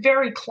dub. We're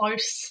very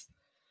close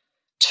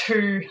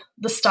to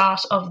the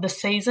start of the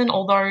season,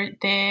 although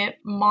there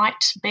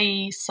might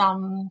be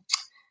some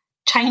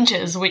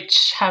changes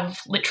which have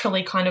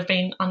literally kind of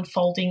been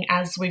unfolding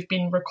as we've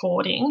been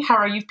recording.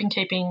 Harrow, you've been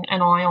keeping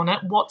an eye on it.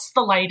 What's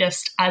the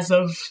latest as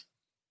of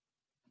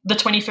the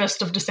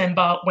 21st of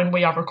December when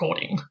we are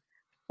recording?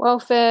 Well,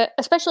 for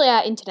especially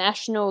our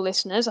international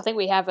listeners, I think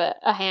we have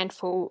a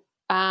handful.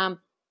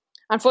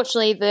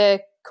 Unfortunately,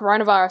 the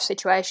coronavirus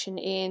situation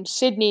in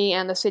Sydney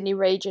and the Sydney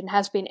region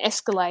has been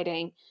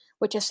escalating,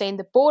 which has seen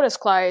the borders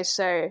closed.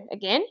 So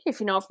again, if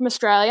you're not from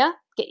Australia,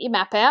 get your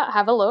map out,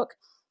 have a look.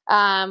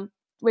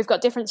 We've got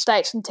different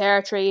states and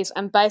territories,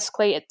 and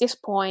basically at this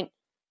point,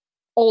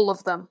 all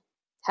of them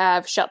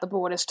have shut the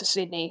borders to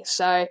Sydney.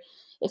 So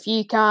if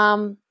you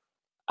come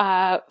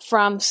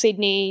from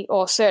Sydney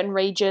or certain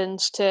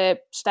regions to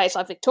states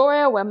like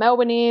Victoria, where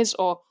Melbourne is,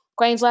 or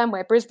Queensland,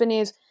 where Brisbane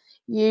is,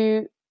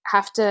 you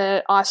have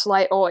to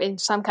isolate, or in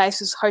some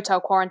cases,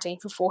 hotel quarantine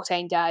for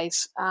 14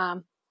 days,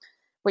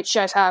 which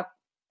shows how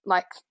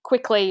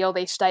quickly all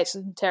these states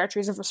and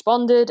territories have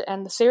responded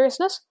and the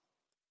seriousness.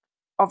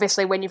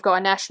 Obviously, when you've got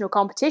a national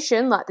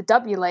competition like the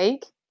W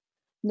League,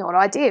 not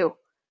ideal.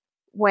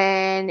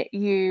 When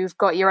you've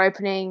got your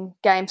opening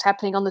games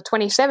happening on the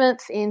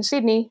 27th in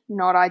Sydney,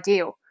 not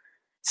ideal.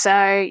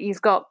 So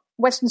you've got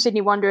Western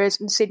Sydney Wanderers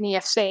and Sydney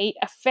FC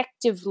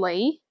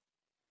effectively.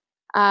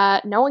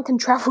 No one can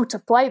travel to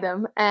play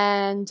them,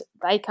 and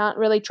they can't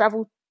really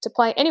travel to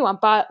play anyone.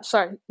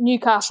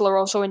 Newcastle are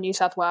also in New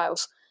South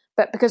Wales.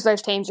 But because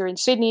those teams are in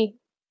Sydney,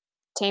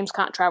 teams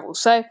can't travel.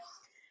 So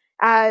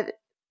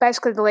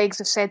basically the leagues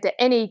have said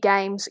that any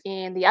games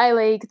in the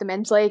A-League, the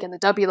Men's League and the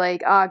W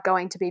League are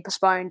going to be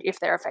postponed if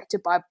they're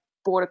affected by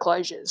border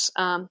closures.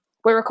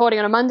 We're recording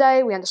on a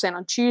Monday. We understand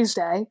on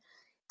Tuesday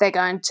they're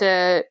going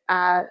to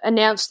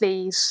announce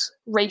these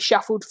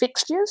reshuffled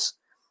fixtures.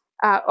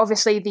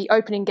 Obviously the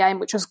opening game,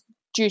 which was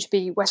due to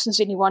be Western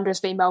Sydney Wanderers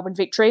v Melbourne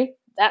Victory,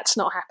 that's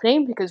not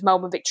happening because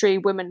Melbourne Victory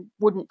women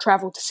wouldn't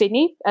travel to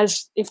Sydney,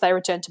 as if they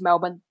returned to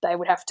Melbourne, they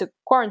would have to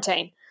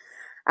quarantine.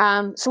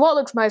 So what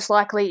looks most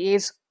likely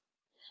is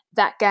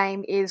that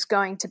game is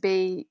going to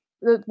be,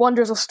 the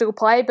Wanderers will still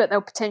play, but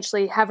they'll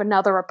potentially have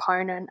another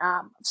opponent.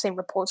 I've seen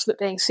reports of it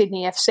being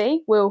Sydney FC.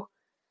 We'll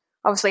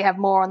obviously have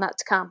more on that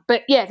to come.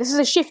 But yeah, this is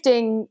a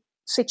shifting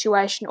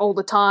situation all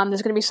the time.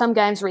 There's going to be some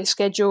games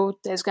rescheduled.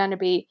 There's going to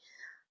be,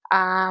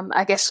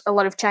 I guess, a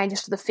lot of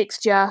changes to the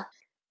fixture.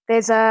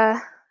 There's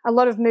a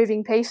lot of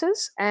moving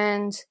pieces,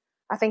 and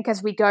I think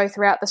as we go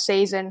throughout the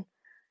season,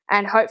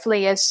 and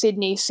hopefully as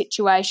Sydney's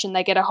situation,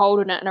 they get a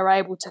hold on it and are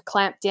able to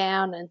clamp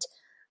down and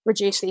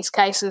reduce these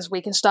cases,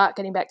 we can start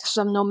getting back to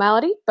some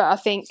normality. But I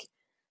think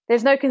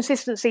there's no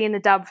consistency in the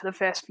dub for the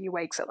first few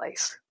weeks at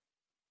least.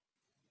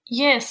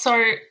 Yeah,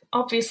 so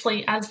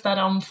obviously as that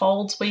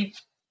unfolds,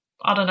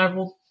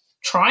 we'll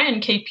try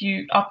and keep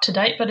you up to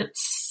date, but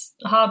it's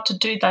hard to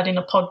do that in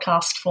a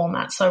podcast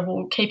format, so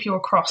we'll keep you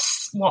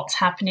across what's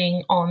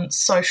happening on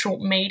social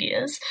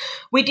medias.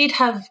 We did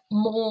have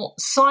more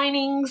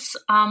signings.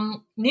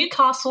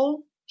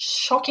 Newcastle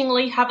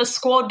shockingly have a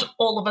squad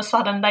all of a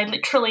sudden. They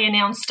literally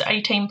announced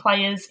 18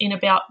 players in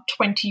about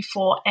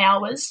 24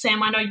 hours.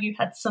 Sam, I know you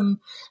had some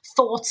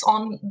thoughts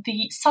on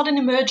the sudden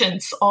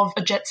emergence of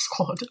a Jet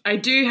squad. I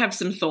do have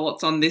some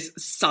thoughts on this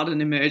sudden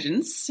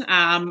emergence.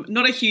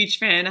 Not a huge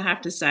fan, I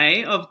have to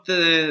say, of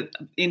the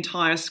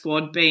entire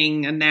squad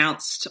being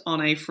announced on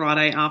a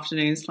Friday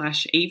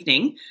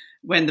afternoon/evening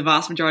when the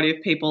vast majority of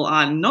people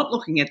are not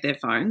looking at their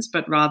phones,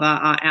 but rather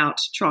are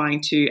out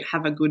trying to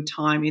have a good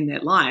time in their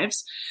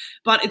lives.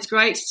 But it's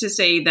great to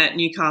see that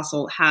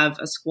Newcastle have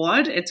a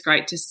squad. It's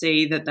great to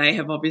see that they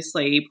have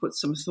obviously put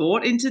some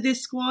thought into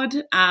this squad.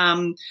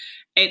 I'm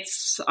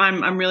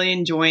really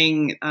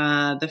enjoying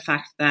the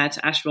fact that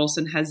Ash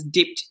Wilson has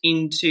dipped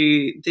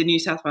into the New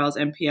South Wales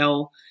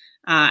NPL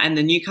and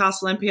the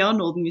Newcastle NPL,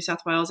 Northern New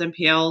South Wales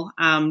NPL,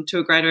 to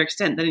a greater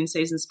extent than in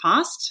seasons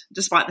past,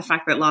 despite the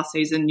fact that last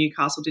season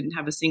Newcastle didn't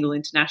have a single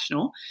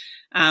international.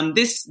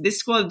 This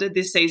squad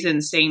this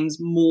season seems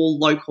more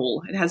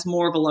local. It has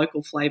more of a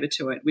local flavour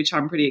to it, which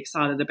I'm pretty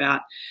excited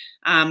about.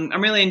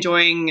 I'm really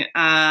enjoying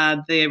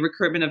the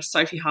recruitment of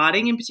Sophie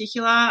Harding in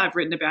particular. I've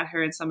written about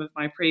her in some of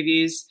my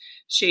previews.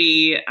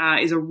 She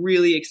is a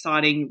really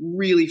exciting,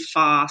 really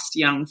fast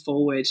young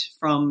forward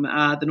from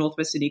the North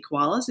West Sydney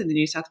Koalas in the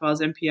New South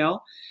Wales NPL.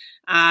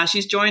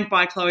 She's joined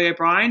by Chloe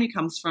O'Brien, who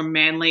comes from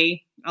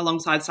Manly,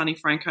 alongside Sunny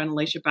Franco and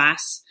Alicia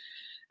Bass.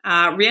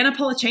 Rihanna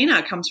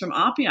Pollicina comes from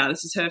Apia.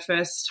 This is her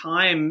first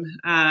time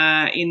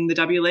in the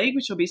W League,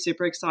 which will be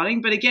super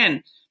exciting. But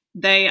again,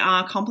 they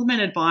are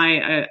complemented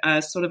by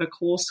a sort of a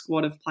core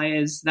squad of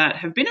players that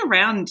have been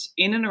around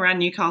in and around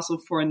Newcastle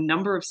for a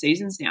number of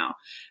seasons now.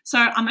 So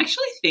I'm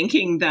actually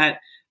thinking that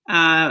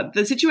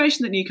the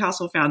situation that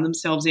Newcastle found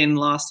themselves in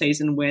last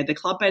season, where the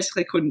club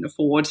basically couldn't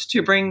afford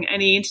to bring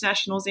any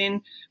internationals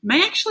in,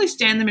 may actually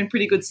stand them in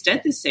pretty good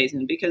stead this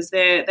season, because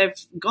they've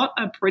got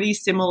a pretty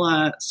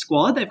similar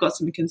squad. They've got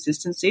some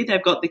consistency.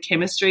 They've got the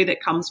chemistry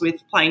that comes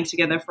with playing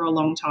together for a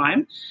long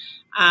time.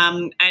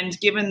 And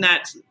given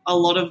that a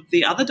lot of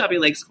the other W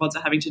League squads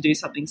are having to do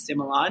something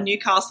similar,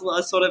 Newcastle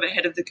are sort of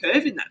ahead of the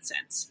curve in that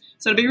sense.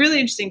 So it'll be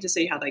really interesting to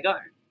see how they go.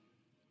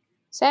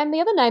 Sam,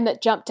 the other name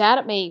that jumped out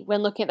at me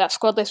when looking at that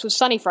squad list was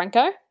Sunny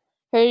Franco,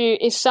 who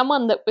is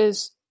someone that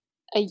was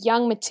a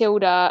young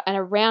Matilda and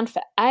around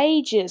for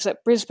ages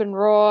at Brisbane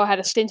Roar, had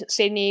a stint at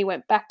Sydney,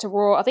 went back to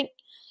Roar, I think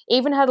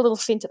even had a little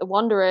stint at the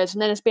Wanderers,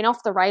 and then has been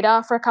off the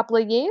radar for a couple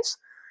of years.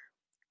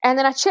 And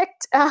then I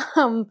checked,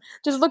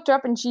 just looked her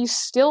up, and she's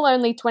still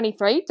only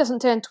 23,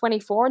 doesn't turn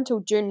 24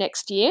 until June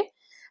next year.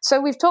 So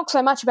we've talked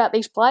so much about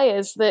these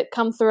players that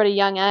come through at a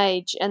young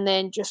age and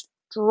then just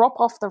drop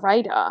off the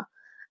radar.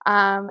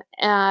 I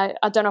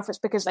don't know if it's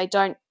because they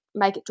don't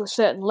make it to a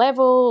certain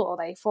level or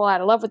they fall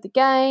out of love with the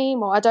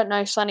game, or I don't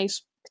know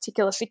Sunny's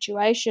particular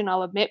situation,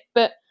 I'll admit,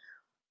 but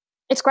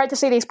it's great to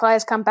see these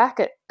players come back,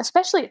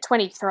 especially at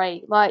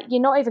 23. Like,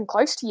 you're not even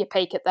close to your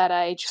peak at that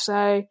age,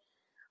 so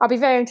I'll be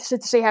very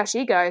interested to see how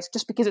she goes,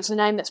 just because it's a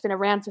name that's been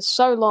around for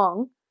so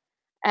long,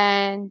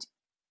 and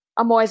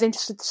I'm always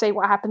interested to see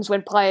what happens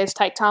when players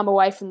take time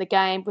away from the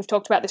game. We've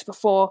talked about this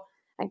before,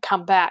 and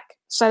come back.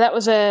 So that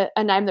was a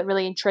name that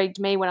really intrigued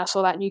me when I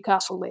saw that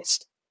Newcastle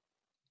list.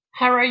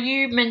 Harrow,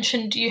 you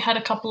mentioned you had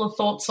a couple of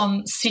thoughts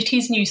on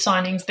City's new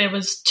signings. There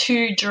was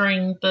 2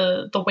 during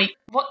the week.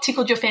 What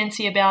tickled your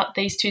fancy about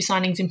these 2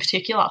 signings in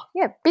particular?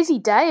 Yeah, busy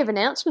day of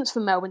announcements for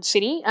Melbourne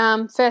City.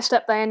 First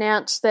up, they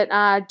announced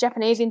that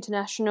Japanese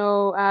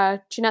international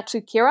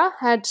Chinatsu Kira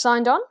had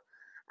signed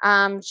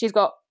on. She's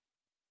got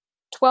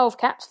 12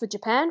 caps for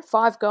Japan,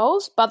 5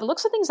 goals. By the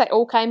looks of things, they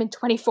all came in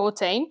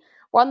 2014,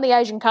 won the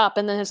Asian Cup,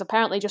 and then has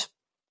apparently just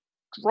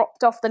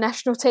dropped off the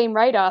national team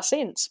radar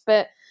since.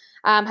 But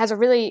has a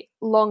really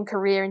long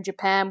career in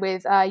Japan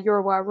with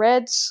Urawa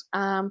Reds.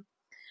 And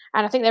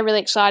I think they're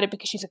really excited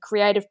because she's a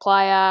creative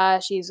player,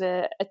 she's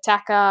an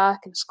attacker,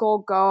 can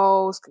score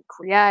goals, can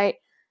create,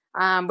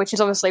 which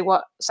is obviously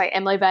what, say,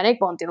 Emily Van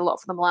Egmond did a lot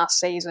for them last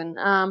season.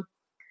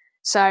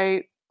 So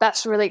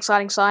that's a really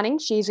exciting signing.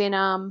 She's in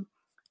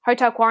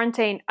hotel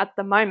quarantine at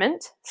the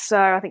moment, so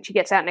I think she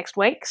gets out next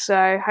week.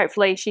 So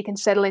hopefully she can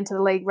settle into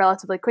the league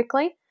relatively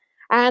quickly.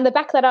 And they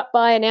back that up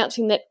by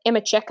announcing that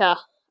Emma Checker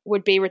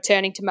would be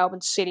returning to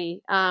Melbourne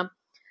City.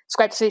 It's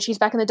great to see that she's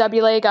back in the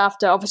W League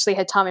after obviously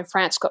her time in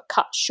France got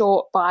cut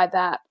short by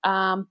that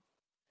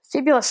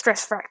fibular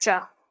stress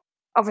fracture.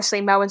 Obviously,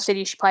 Melbourne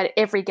City, she played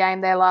every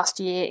game there last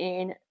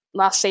season,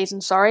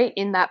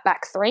 in that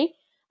back 3,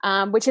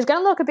 which is going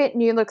to look a bit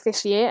new look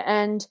this year,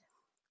 and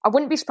I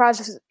wouldn't be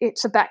surprised if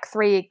it's a back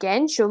 3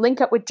 again. She'll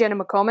link up with Jenna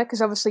McCormick,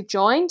 who's obviously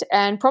joined,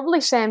 and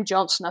probably Sam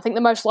Johnson. I think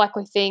the most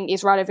likely thing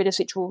is Rado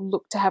Vidosic will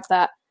look to have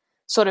that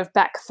sort of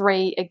back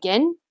 3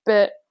 again,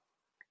 but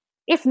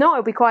if not,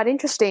 it'll be quite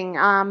interesting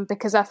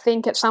because I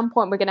think at some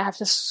point we're going to have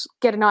to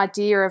get an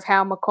idea of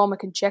how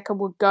McCormick and Checker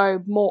would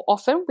go more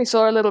often. We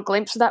saw a little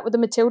glimpse of that with the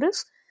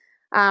Matildas.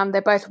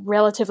 They're both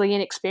relatively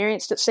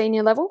inexperienced at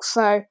senior level,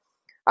 so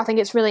I think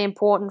it's really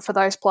important for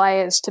those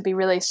players to be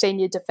really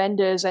senior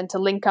defenders and to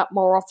link up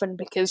more often,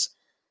 because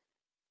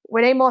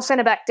we need more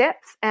centre-back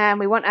depth and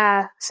we want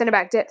our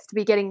centre-back depth to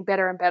be getting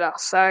better and better.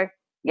 So,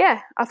 yeah,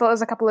 I thought there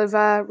was a couple of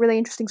really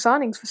interesting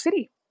signings for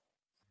City.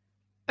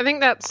 I think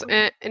that's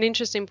an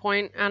interesting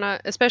point, Anna,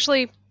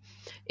 especially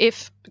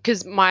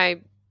because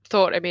my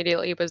thought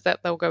immediately was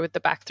that they'll go with the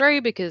back 3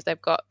 because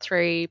they've got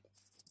 3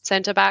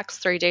 centre-backs,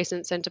 3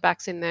 decent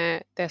centre-backs in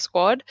their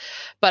squad.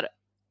 But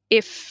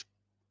if,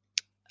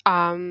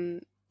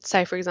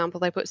 say, for example,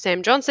 they put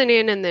Sam Johnson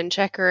in and then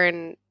Checker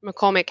and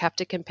McCormick have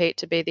to compete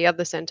to be the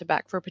other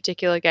centre-back for a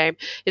particular game,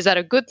 is that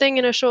a good thing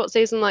in a short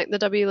season like the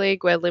W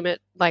League where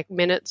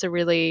minutes are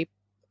really,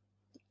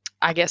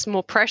 I guess,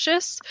 more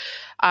precious,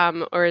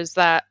 or is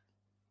that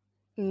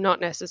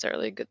not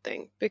necessarily a good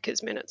thing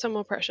because minutes are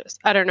more precious?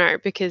 I don't know,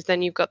 because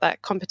then you've got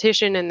that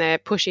competition and they're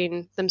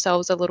pushing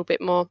themselves a little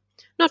bit more.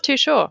 Not too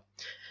sure.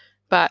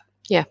 But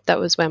yeah, that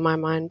was where my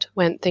mind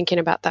went thinking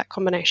about that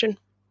combination.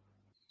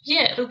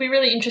 Yeah, it'll be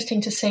really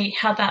interesting to see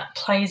how that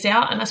plays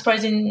out. And I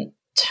suppose in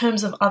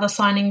terms of other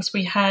signings,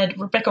 we had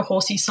Rebecca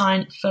Horsey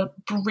sign for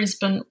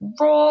Brisbane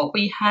Roar.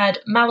 We had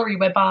Mallory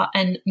Webber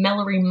and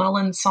Mallory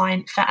Mullen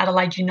sign for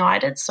Adelaide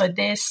United, so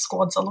their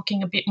squads are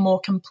looking a bit more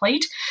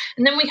complete.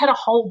 And then we had a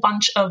whole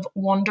bunch of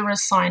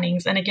Wanderers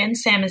signings. And again,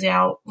 Sam, is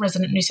our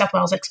resident New South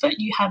Wales expert,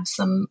 you have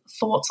some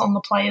thoughts on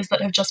the players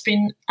that have just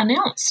been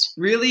announced.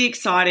 Really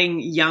exciting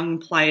young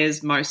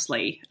players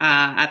mostly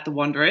at the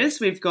Wanderers.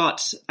 We've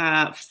got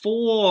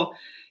 4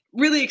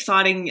 really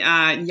exciting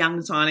young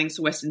signings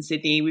for Western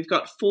Sydney. We've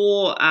got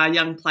 4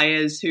 young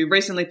players who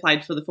recently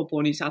played for the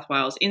Football New South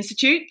Wales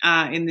Institute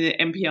in the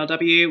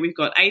NPLW. We've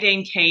got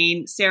Aideen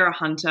Keane, Sarah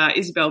Hunter,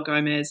 Isabel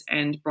Gomez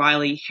and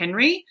Briley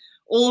Henry.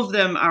 All of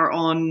them are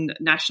on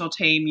national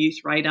team youth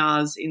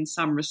radars in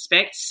some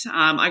respects.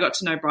 I got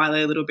to know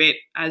Briley a little bit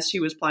as she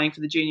was playing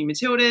for the Junior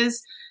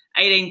Matildas.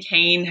 Aideen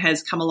Keane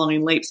has come along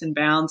in leaps and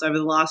bounds over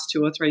the last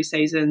 2 or 3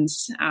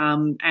 seasons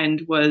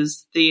and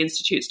was the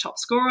Institute's top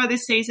scorer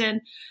this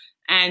season.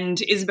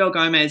 And Isabel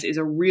Gomez is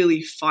a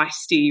really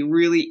feisty,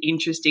 really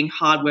interesting,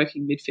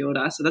 hardworking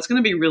midfielder. So that's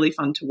going to be really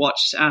fun to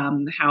watch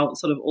how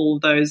sort of all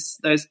of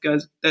those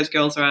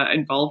girls are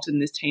involved in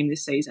this team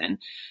this season.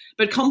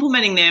 But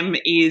complementing them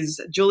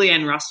is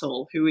Julianne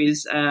Russell, who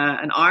is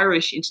an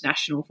Irish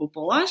international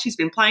footballer. She's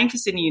been playing for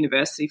Sydney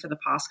University for the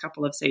past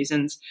couple of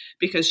seasons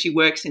because she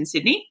works in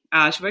Sydney.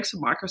 She works for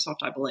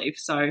Microsoft, I believe.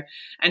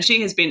 And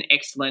she has been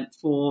excellent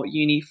for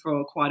uni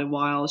for quite a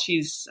while.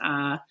 She's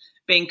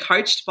being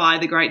coached by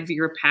the great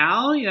Vera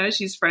Powell. You know,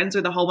 she's friends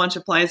with a whole bunch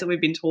of players that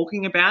we've been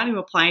talking about who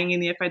are playing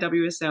in the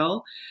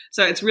FAWSL.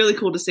 So it's really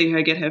cool to see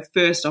her get her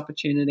first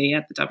opportunity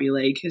at the W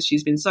League because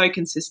she's been so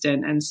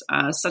consistent and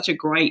such a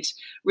great,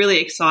 really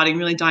exciting,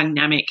 really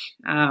dynamic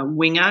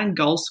winger and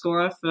goal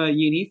scorer for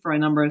uni for a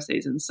number of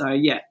seasons. So,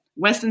 yeah,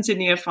 Western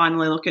Sydney are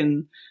finally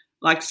looking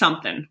like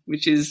something,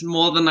 which is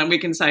more than we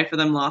can say for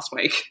them last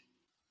week.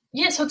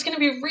 Yeah, so it's going to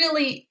be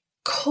really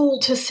cool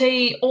to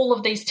see all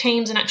of these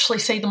teams and actually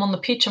see them on the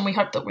pitch, and we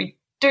hope that we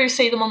do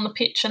see them on the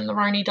pitch and the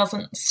Roni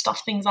doesn't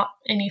stuff things up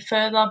any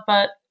further.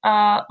 But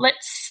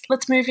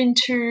let's move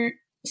into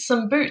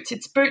some boots.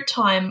 It's boot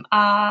time.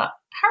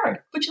 Harrow,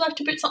 would you like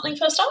to boot something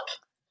first up?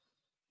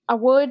 I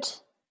would.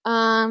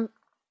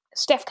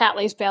 Steph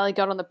Catley's barely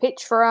got on the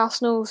pitch for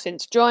Arsenal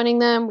since joining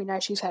them. We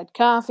know she's had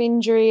calf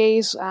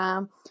injuries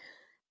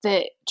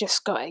that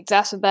just got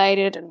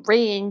exacerbated and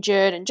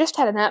re-injured and just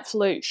had an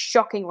absolute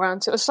shocking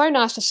run. So it was so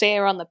nice to see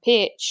her on the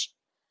pitch.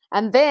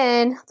 And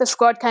then the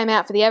squad came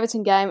out for the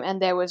Everton game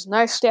and there was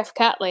no Steph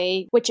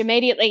Catley, which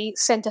immediately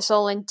sent us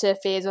all into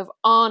fears of,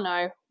 oh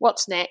no,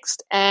 what's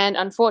next? And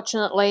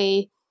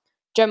unfortunately,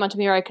 Joe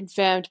Montemuro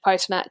confirmed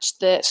post-match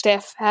that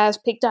Steph has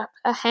picked up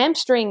a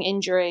hamstring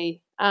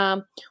injury.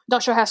 Not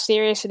sure how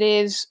serious it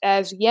is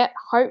as yet,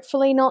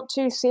 hopefully not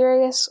too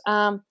serious.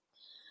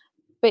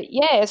 But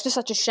yeah, it's just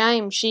such a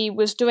shame. She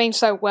was doing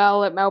so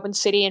well at Melbourne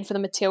City and for the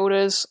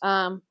Matildas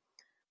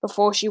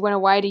before she went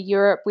away to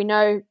Europe. We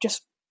know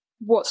just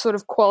what sort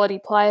of quality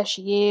player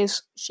she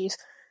is. She's,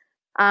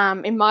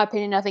 in my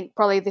opinion, I think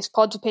probably this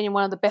pod's opinion,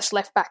 one of the best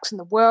left backs in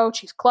the world.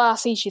 She's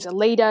classy, she's a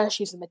leader,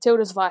 she's the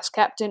Matildas vice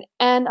captain.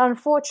 And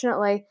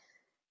unfortunately,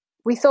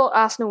 we thought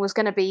Arsenal was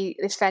going to be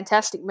this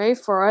fantastic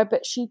move for her,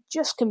 but she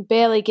just can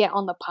barely get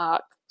on the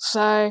park.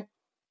 So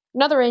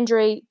another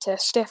injury to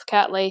Steph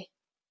Catley.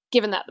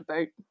 Given that the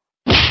boot.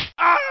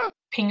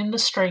 Ping in the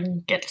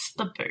string gets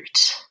the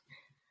boot.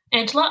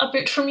 Angela, a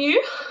boot from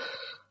you?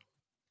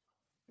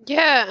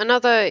 Yeah,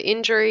 another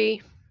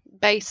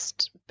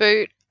injury-based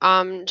boot.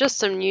 Just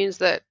some news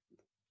that,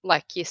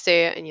 like, you see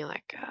it and you're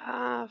like,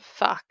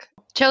 fuck.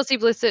 Chelsea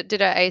Blissett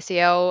did her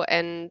ACL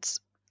and,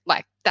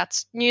 like,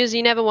 that's news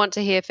you never want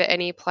to hear for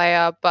any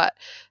player, but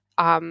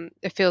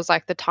it feels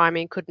like the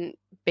timing couldn't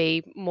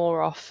be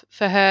more off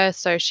for her.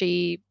 So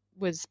she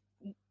was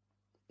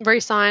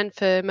re-signed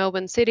for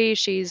Melbourne City.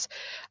 She's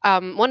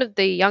one of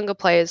the younger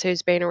players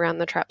who's been around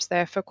the traps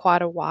there for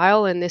quite a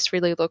while, and this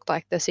really looked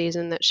like the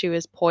season that she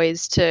was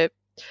poised to,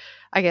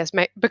 I guess,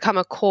 become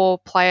a core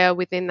player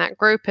within that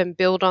group and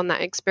build on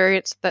that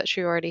experience that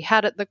she already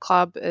had at the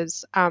club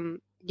as,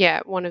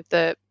 one of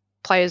the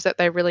players that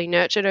they really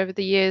nurtured over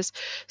the years.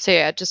 So,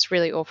 yeah, just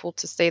really awful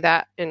to see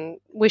that and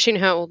wishing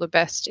her all the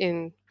best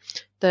in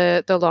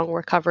the long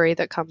recovery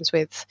that comes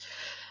with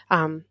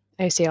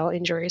ACL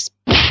injuries.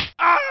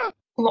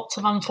 Lots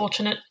of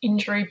unfortunate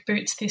injury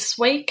boots this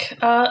week.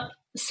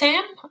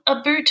 Sam,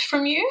 a boot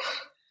from you?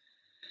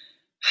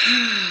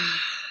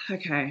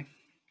 Okay.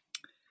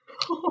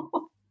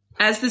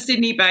 As the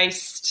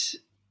Sydney-based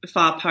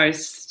Far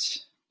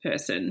Post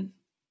person,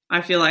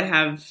 I feel I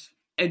have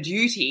a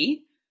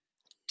duty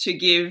to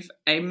give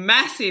a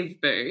massive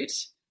boot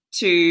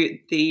to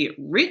the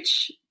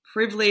rich,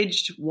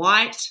 privileged,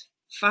 white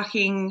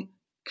fucking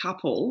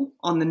couple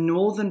on the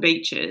northern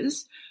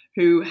beaches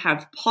who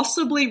have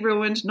possibly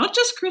ruined not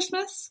just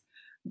Christmas,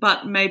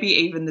 but maybe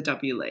even the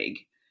W League.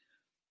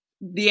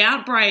 The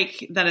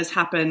outbreak that has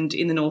happened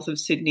in the north of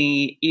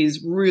Sydney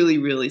is really,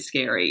 really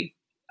scary.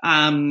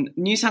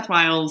 New South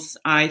Wales,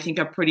 I think,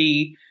 are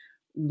pretty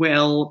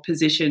well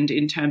positioned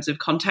in terms of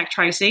contact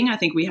tracing. I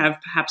think we have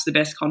perhaps the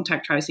best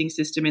contact tracing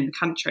system in the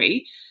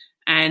country.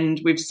 And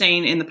we've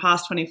seen in the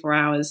past 24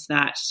 hours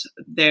that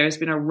there's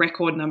been a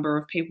record number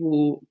of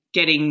people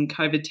getting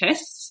COVID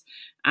tests.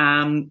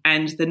 And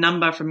the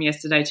number from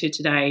yesterday to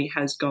today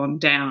has gone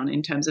down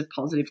in terms of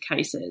positive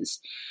cases.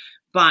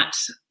 But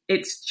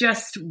it's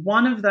just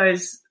one of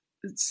those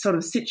sort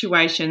of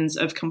situations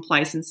of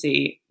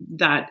complacency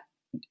that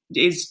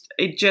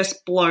it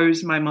just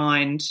blows my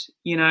mind,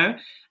 you know.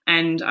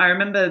 And I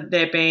remember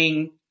there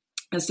being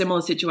a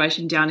similar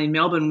situation down in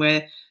Melbourne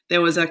where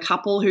there was a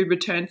couple who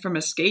returned from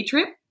a ski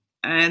trip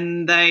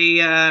and they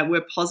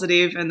were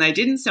positive and they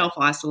didn't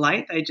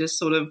self-isolate. They just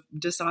sort of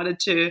decided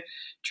to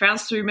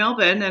trounce through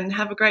Melbourne and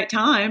have a great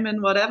time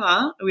and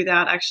whatever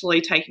without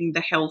actually taking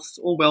the health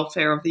or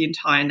welfare of the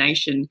entire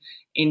nation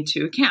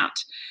into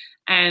account.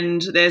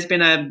 And there's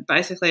been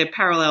basically a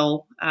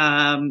parallel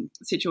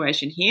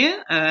situation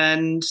here,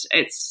 and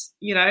it's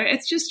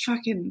just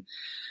fucking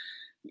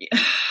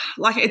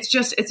like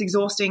it's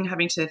exhausting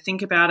having to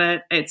think about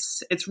it.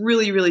 It's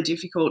really, really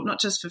difficult, not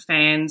just for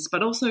fans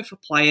but also for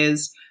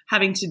players,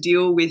 having to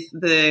deal with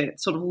the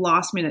sort of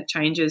last minute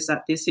changes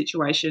that this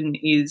situation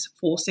is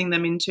forcing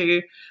them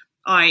into.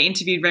 I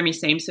interviewed Remy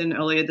Simpson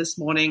earlier this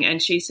morning,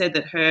 and she said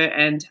that her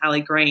and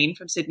Ali Green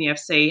from Sydney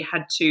FC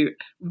had to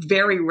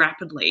very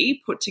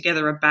rapidly put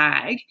together a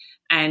bag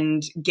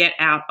and get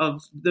out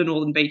of the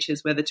Northern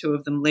Beaches where the two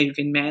of them live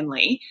in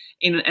Manly.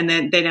 And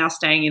then they're now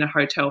staying in a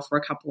hotel for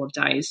a couple of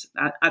days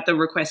at the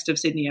request of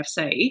Sydney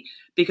FC,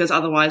 because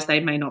otherwise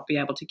they may not be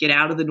able to get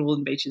out of the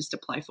Northern Beaches to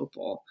play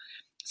football.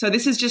 So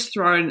this has just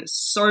thrown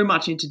so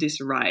much into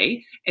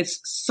disarray. It's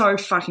so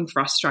fucking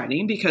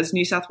frustrating because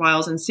New South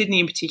Wales and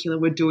Sydney in particular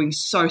were doing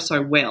so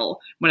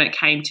well when it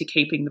came to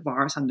keeping the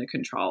virus under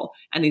control,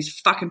 and these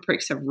fucking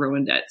pricks have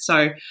ruined it.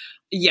 So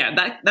yeah,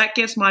 that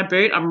gets my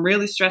boot. I'm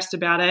really stressed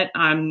about it.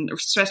 I'm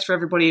stressed for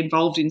everybody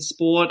involved in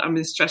sport.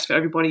 I'm stressed for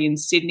everybody in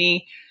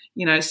Sydney.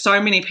 You know, so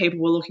many people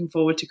were looking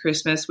forward to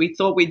Christmas. We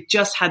thought we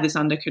just had this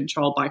under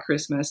control by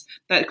Christmas,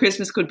 that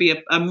Christmas could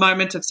be a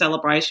moment of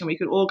celebration. We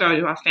could all go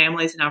to our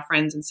families and our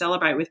friends and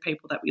celebrate with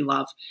people that we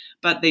love.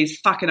 But these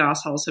fucking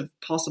assholes have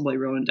possibly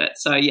ruined it.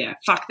 So, yeah,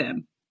 fuck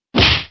them.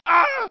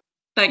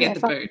 They get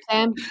the boot.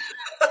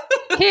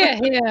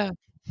 Here.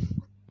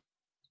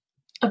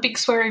 A big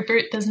sweary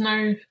boot. There's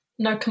no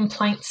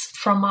complaints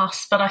from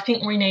us, but I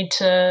think we need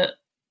to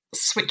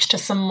switch to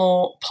some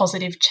more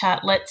positive chat.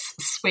 Let's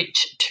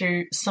switch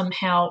to some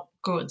how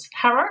goods.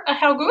 Harrow, a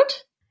how good?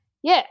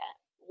 Yeah,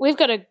 we've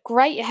got a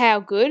great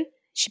how good.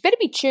 She better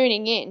be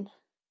tuning in.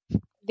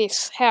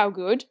 This how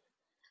good.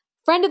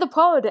 Friend of the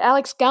pod,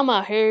 Alex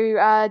Gummer, who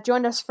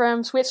joined us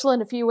from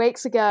Switzerland a few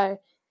weeks ago.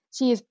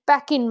 She is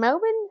back in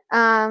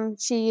Melbourne.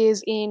 She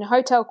is in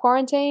hotel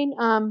quarantine.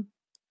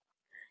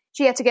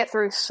 She had to get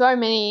through so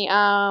many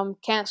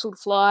cancelled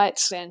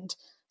flights and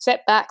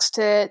setbacks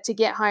to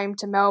get home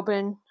to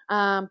Melbourne.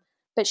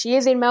 But she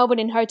is in Melbourne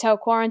in hotel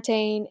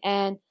quarantine,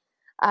 and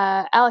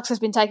Alex has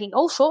been taking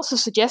all sorts of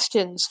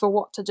suggestions for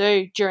what to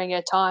do during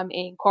her time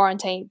in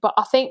quarantine, but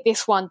I think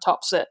this one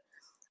tops it.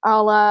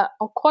 I'll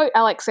quote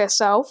Alex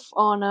herself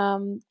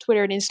on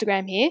Twitter and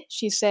Instagram here.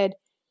 She said,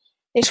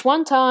 "This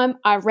one time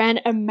I ran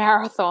a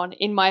marathon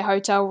in my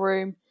hotel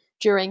room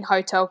during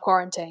hotel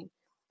quarantine.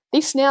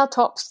 This now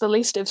tops the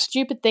list of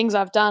stupid things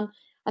I've done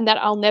and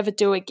that I'll never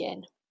do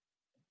again."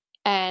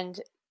 And,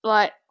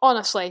 like,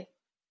 honestly,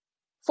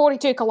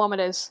 42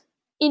 kilometres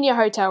in your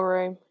hotel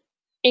room,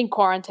 in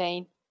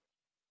quarantine.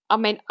 I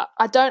mean,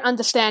 I don't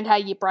understand how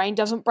your brain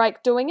doesn't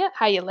break doing it,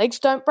 how your legs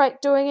don't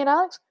break doing it,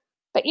 Alex.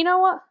 But you know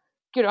what?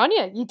 Good on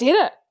you. You did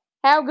it.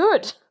 How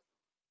good?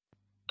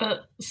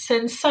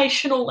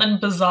 Sensational and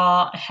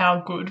bizarre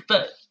how good,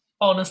 but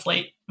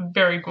honestly,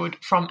 very good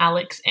from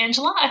Alex.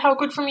 Angela, a how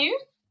good from you?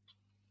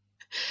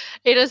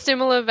 In a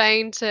similar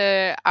vein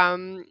to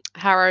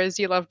Harrow's,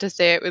 you love to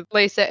see it with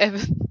Lisa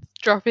Evans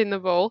dropping the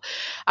ball.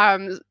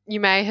 You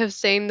may have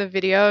seen the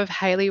video of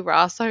Hayley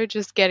Raso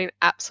just getting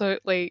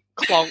absolutely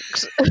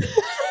clonked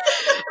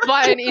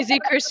by an Izzy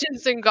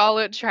Christensen goal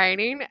at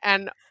training.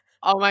 And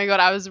oh my God,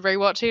 I was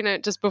rewatching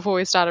it just before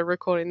we started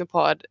recording the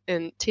pod,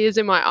 and tears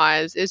in my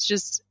eyes. It's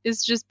just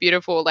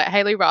beautiful. Like,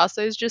 Hayley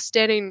Raso is just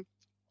standing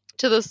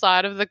to the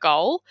side of the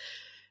goal.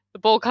 The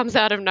ball comes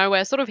out of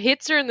nowhere, sort of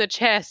hits her in the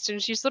chest, and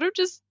she sort of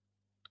just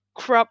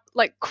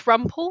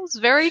crumples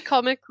very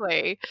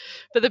comically.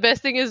 But the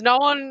best thing is no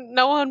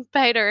one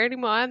paid her any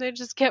mind. They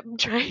just kept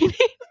training and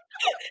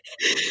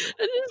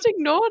just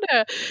ignored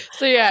her.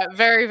 So yeah,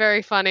 very,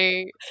 very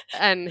funny,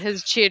 and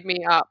has cheered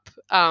me up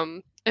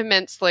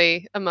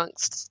immensely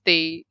amongst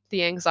the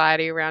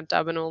anxiety around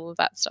Dub and all of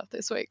that stuff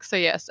this week. So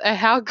yes,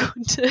 how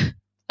good to,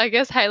 I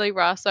guess, Hayley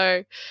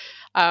Raso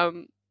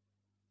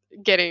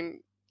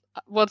getting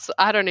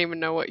I don't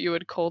even know what you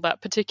would call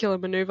that particular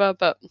maneuver,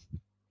 but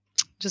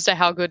just a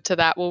how good to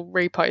that. We'll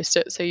repost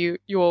it so you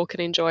all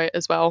can enjoy it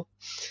as well.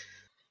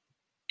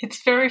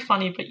 It's very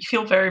funny, but you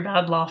feel very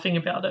bad laughing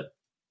about it.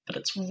 But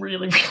it's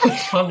really, really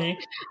funny.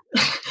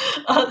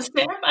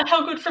 Sam,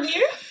 how good from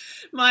you?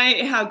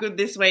 My How Good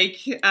this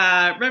week,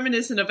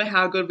 reminiscent of a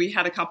How Good we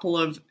had a couple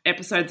of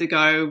episodes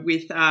ago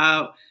with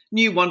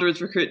new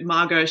Wanderers recruit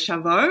Margot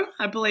Chavot,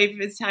 I believe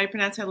is how you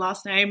pronounce her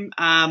last name,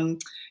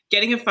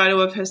 getting a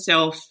photo of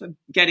herself,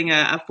 getting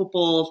a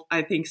football,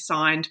 I think,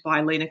 signed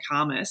by Lena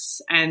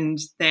Karmas, and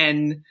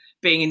then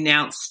being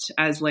announced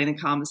as Lena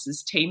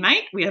Karmas's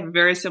teammate. We have a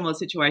very similar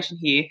situation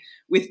here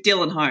with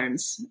Dylan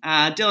Holmes.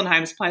 Dylan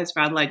Holmes plays for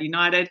Adelaide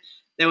United.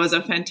 There was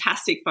a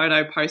fantastic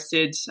photo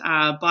posted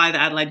by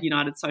the Adelaide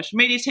United social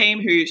media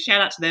team, who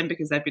shout out to them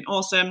because they've been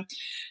awesome.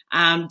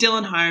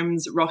 Dylan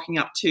Holmes rocking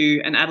up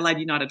to an Adelaide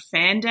United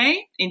fan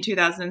day in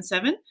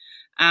 2007.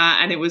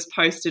 And it was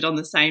posted on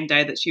the same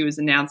day that she was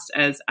announced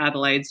as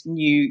Adelaide's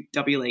new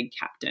W League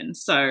captain.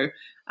 So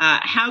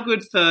how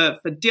good for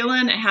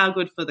Dylan, how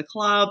good for the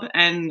club,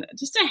 and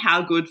just a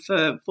how good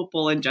for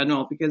football in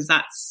general, because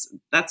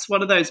that's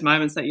one of those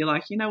moments that you're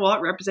like, you know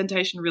what,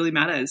 representation really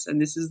matters, and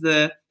this is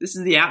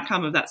the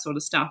outcome of that sort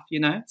of stuff, you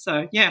know.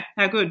 So yeah,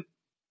 how good.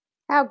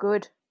 How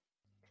good.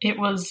 It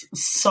was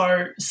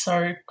so,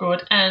 so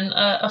good. And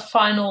a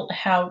final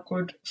how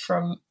good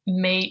from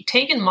me.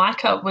 Tegan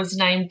Micah was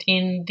named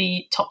in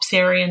the Top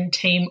Syrian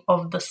team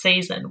of the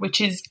season, which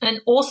is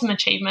an awesome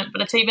achievement,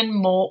 but it's even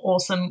more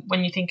awesome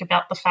when you think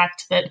about the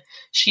fact that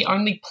she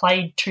only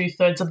played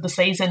 2/3 of the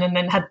season and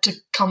then had to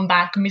come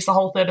back, miss a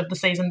whole third of the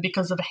season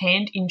because of a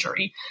hand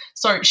injury.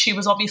 So she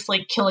was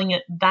obviously killing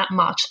it that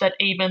much that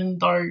even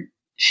though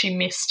she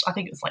missed, I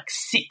think it was like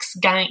 6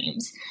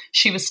 games,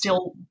 she was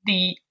still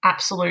the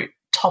absolute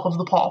top of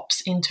the pops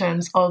in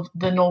terms of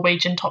the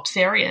Norwegian Top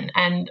Syrian,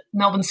 and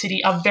Melbourne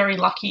City are very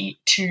lucky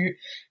to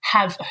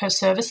have her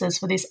services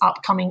for this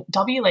upcoming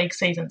W League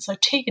season. So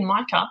Tegan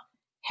Micah,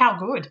 how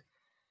good.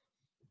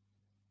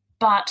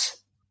 But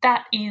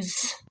that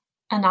is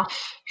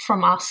enough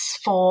from us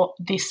for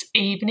this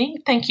evening.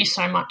 Thank you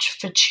so much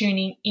for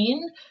tuning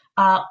in.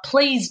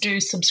 Please do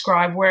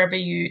subscribe wherever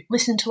you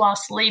listen to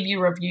us, leave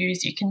your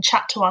reviews. You can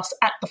chat to us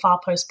at the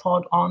Far Post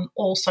Pod on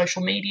all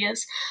social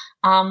medias.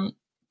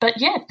 But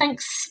yeah,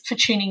 thanks for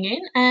tuning in,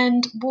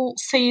 and we'll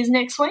see you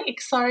next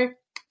week. So,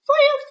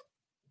 flyers!